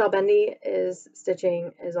Michelle Bendy is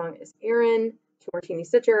stitching as long as Erin, Martini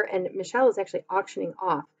Stitcher, and Michelle is actually auctioning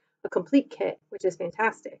off a complete kit, which is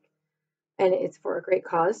fantastic. And it's for a great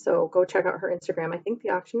cause, so go check out her Instagram. I think the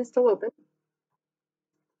auction is still open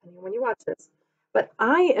when you watch this. But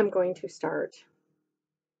I am going to start,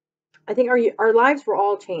 I think our lives were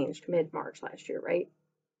all changed mid-March last year, right?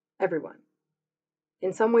 Everyone.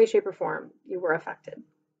 In some way, shape, or form, you were affected.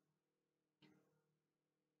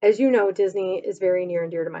 As you know, Disney is very near and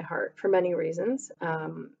dear to my heart for many reasons.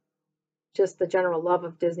 Just the general love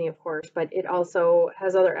of Disney, of course, but it also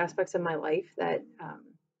has other aspects of my life that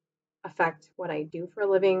affect what I do for a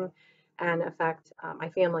living and affect my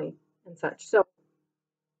family and such. So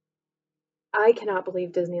I cannot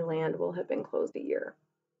believe Disneyland will have been closed a year.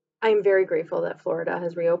 I'm very grateful that Florida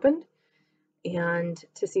has reopened, and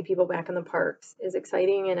to see people back in the parks is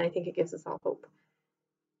exciting, and I think it gives us all hope.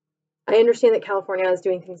 I understand that California is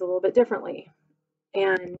doing things a little bit differently,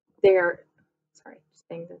 and they are, sorry, just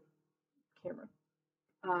banged the camera.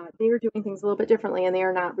 They are doing things a little bit differently, and they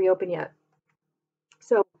are not reopened yet.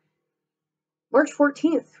 So March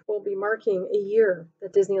 14th will be marking a year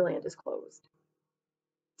that Disneyland is closed.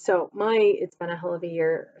 So my It's Been a Hell of a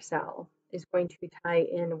Year, Sal, is going to tie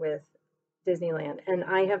in with Disneyland. And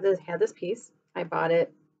I have had this piece. I bought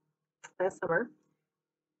it last summer.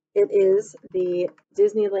 It is the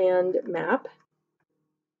Disneyland map.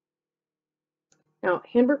 Now,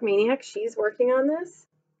 Handbook Maniac, she's working on this,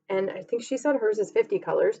 and I think she said hers is 50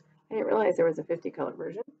 colors. I didn't realize there was a 50 color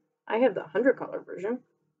version. I have the 100 color version.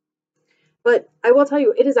 But I will tell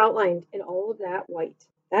you, it is outlined in all of that white.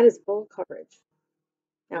 That is full coverage.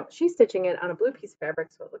 Now, she's stitching it on a blue piece of fabric,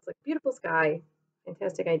 so it looks like beautiful sky.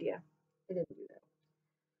 Fantastic idea. I didn't do that.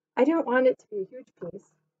 I didn't want it to be a huge piece.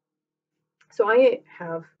 So I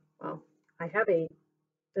have I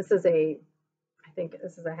think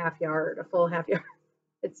this is a half yard, a full half yard.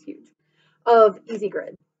 It's huge. Of Easy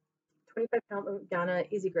Grid. 25 count Ghana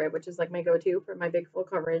Easy Grid, which is like my go-to for my big full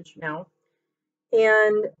coverage now.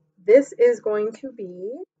 And this is going to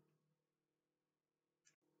be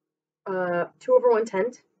 2/1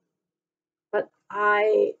 tent. But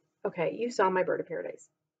okay, you saw my Bird of Paradise.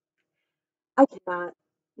 I cannot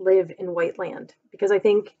live in white land because I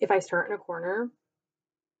think if I start in a corner,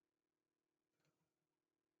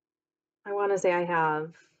 I want to say I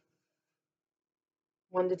have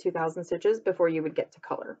 1,000 to 2,000 stitches before you would get to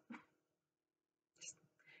color. Just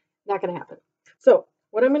not going to happen. So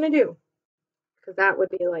what I'm going to do, because that would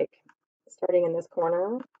be like starting in this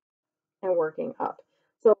corner and working up.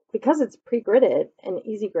 So because it's pre-gridded and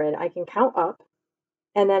easy grid, I can count up,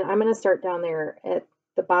 and then I'm going to start down there at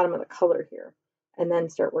the bottom of the color here and then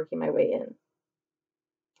start working my way in.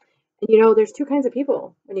 And you know, there's 2 kinds of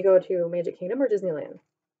people when you go to Magic Kingdom or Disneyland.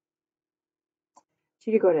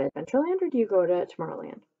 Do you go to Adventureland or do you go to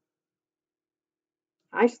Tomorrowland?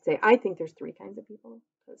 I should say, I think there's 3 kinds of people,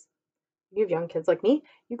 because you have young kids like me,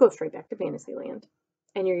 you go straight back to Fantasyland.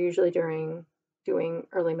 and you're usually doing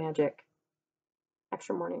early magic,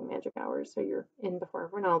 extra morning magic hours, so you're in before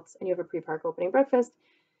everyone else, and you have a pre-park opening breakfast,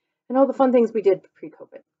 and all the fun things we did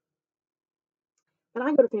pre-COVID. But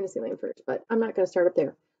I go to Fantasyland first, but I'm not going to start up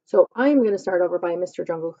there. So I'm going to start over by Mr.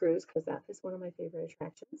 Jungle Cruise because that is one of my favorite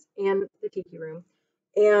attractions, and the Tiki Room.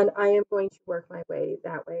 And I am going to work my way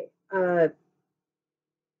that way.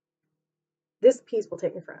 This piece will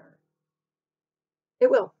take me forever.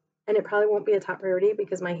 It will. And it probably won't be a top priority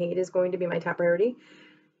because my hate is going to be my top priority.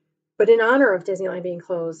 But in honor of Disneyland being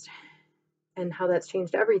closed and how that's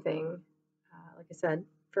changed everything, like I said,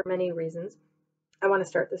 for many reasons, I want to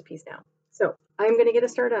start this piece now. So I'm going to get a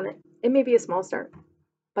start on it. It may be a small start,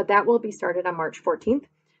 but that will be started on March 14th.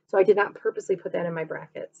 So I did not purposely put that in my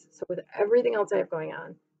brackets. So with everything else I have going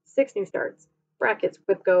on, 6 new starts, brackets,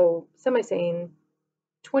 WIPGO, Semi-Sane,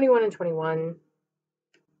 21 and 21,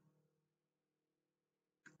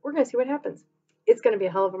 we're going to see what happens. It's going to be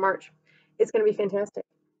a hell of a March. It's going to be fantastic.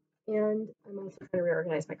 And I'm also trying to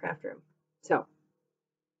reorganize my craft room. So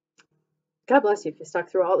God bless you if you stuck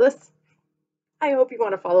through all this. I hope you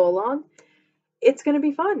want to follow along. It's going to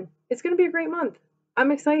be fun. It's going to be a great month.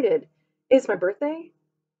 I'm excited. It's my birthday.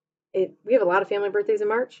 We have a lot of family birthdays in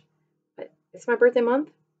March, but it's my birthday month.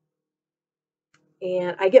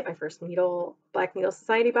 And I get my first Black Needle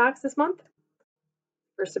Society box this month.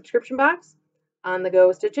 First subscription box on the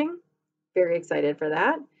go stitching. Very excited for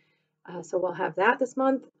that. So we'll have that this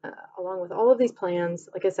month, along with all of these plans.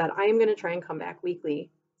 Like I said, I am going to try and come back weekly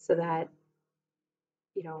so that,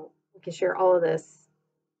 we can share all of this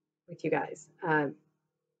with you guys. I'm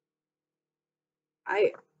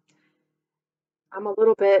a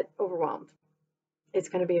little bit overwhelmed. It's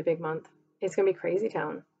going to be a big month. It's going to be crazy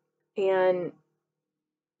town. And,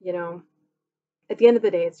 at the end of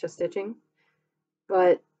the day, it's just stitching.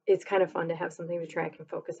 But it's kind of fun to have something to track and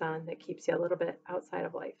focus on that keeps you a little bit outside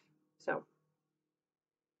of life. So I'm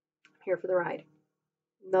here for the ride.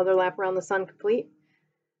 Another lap around the sun complete.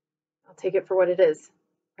 I'll take it for what it is,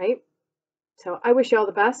 right? So I wish you all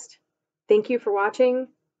the best. Thank you for watching.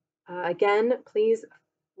 Again, please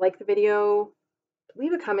like the video.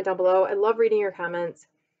 Leave a comment down below. I love reading your comments.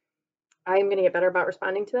 I'm going to get better about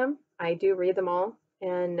responding to them. I do read them all.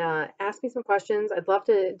 And ask me some questions. I'd love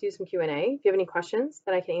to do some Q&A. If you have any questions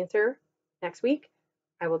that I can answer next week,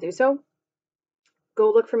 I will do so.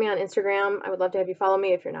 Go look for me on Instagram. I would love to have you follow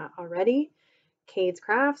me if you're not already. Cade's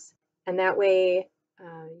Crafts. And that way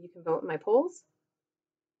you can vote in my polls.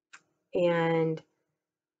 And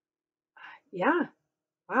yeah,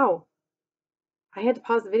 wow. I had to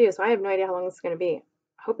pause the video, so I have no idea how long this is going to be.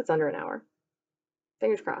 I hope it's under an hour.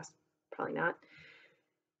 Fingers crossed. Probably not.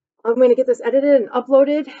 I'm going to get this edited and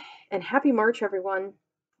uploaded. And happy March, everyone.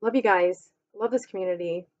 Love you guys. Love this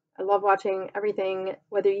community. I love watching everything,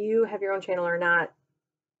 whether you have your own channel or not.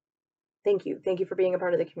 Thank you. Thank you for being a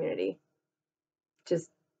part of the community.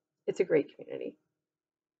 It's a great community.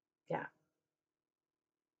 Yeah.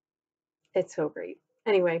 It's so great.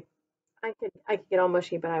 Anyway, I could get all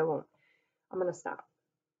mushy, but I won't. I'm going to stop.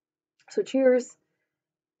 So cheers.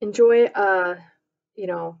 Enjoy,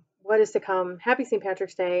 what is to come. Happy St.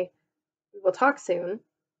 Patrick's Day. We will talk soon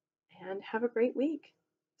and have a great week.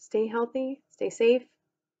 Stay healthy, stay safe,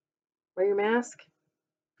 wear your mask,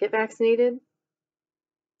 get vaccinated,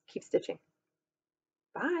 keep stitching.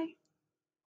 Bye.